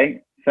heard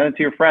today, send it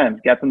to your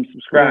friends. Get them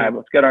subscribed.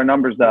 Let's get our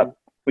numbers up.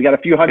 We got a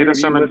few hundred of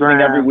you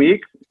listening every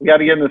week. We got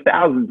to get in the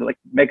thousands. Like,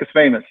 make us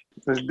famous.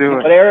 Let's do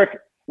it. But Eric,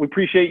 we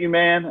appreciate you,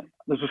 man.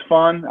 This was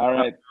fun. All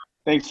right.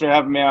 Thanks for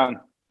having me on.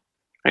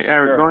 Hey,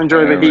 Eric, go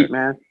enjoy the heat,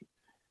 man.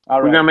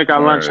 All right. We're gonna make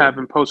our lunch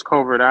happen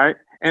post-COVID, all right?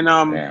 And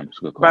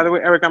by the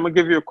way, Eric, I'm gonna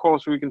give you a call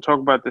so we can talk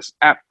about this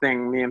app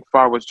thing me and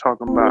Far was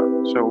talking about.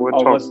 So we'll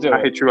talk. Let's do it.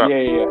 I'll hit you up.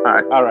 Yeah.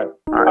 All right.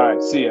 All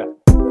right. See ya.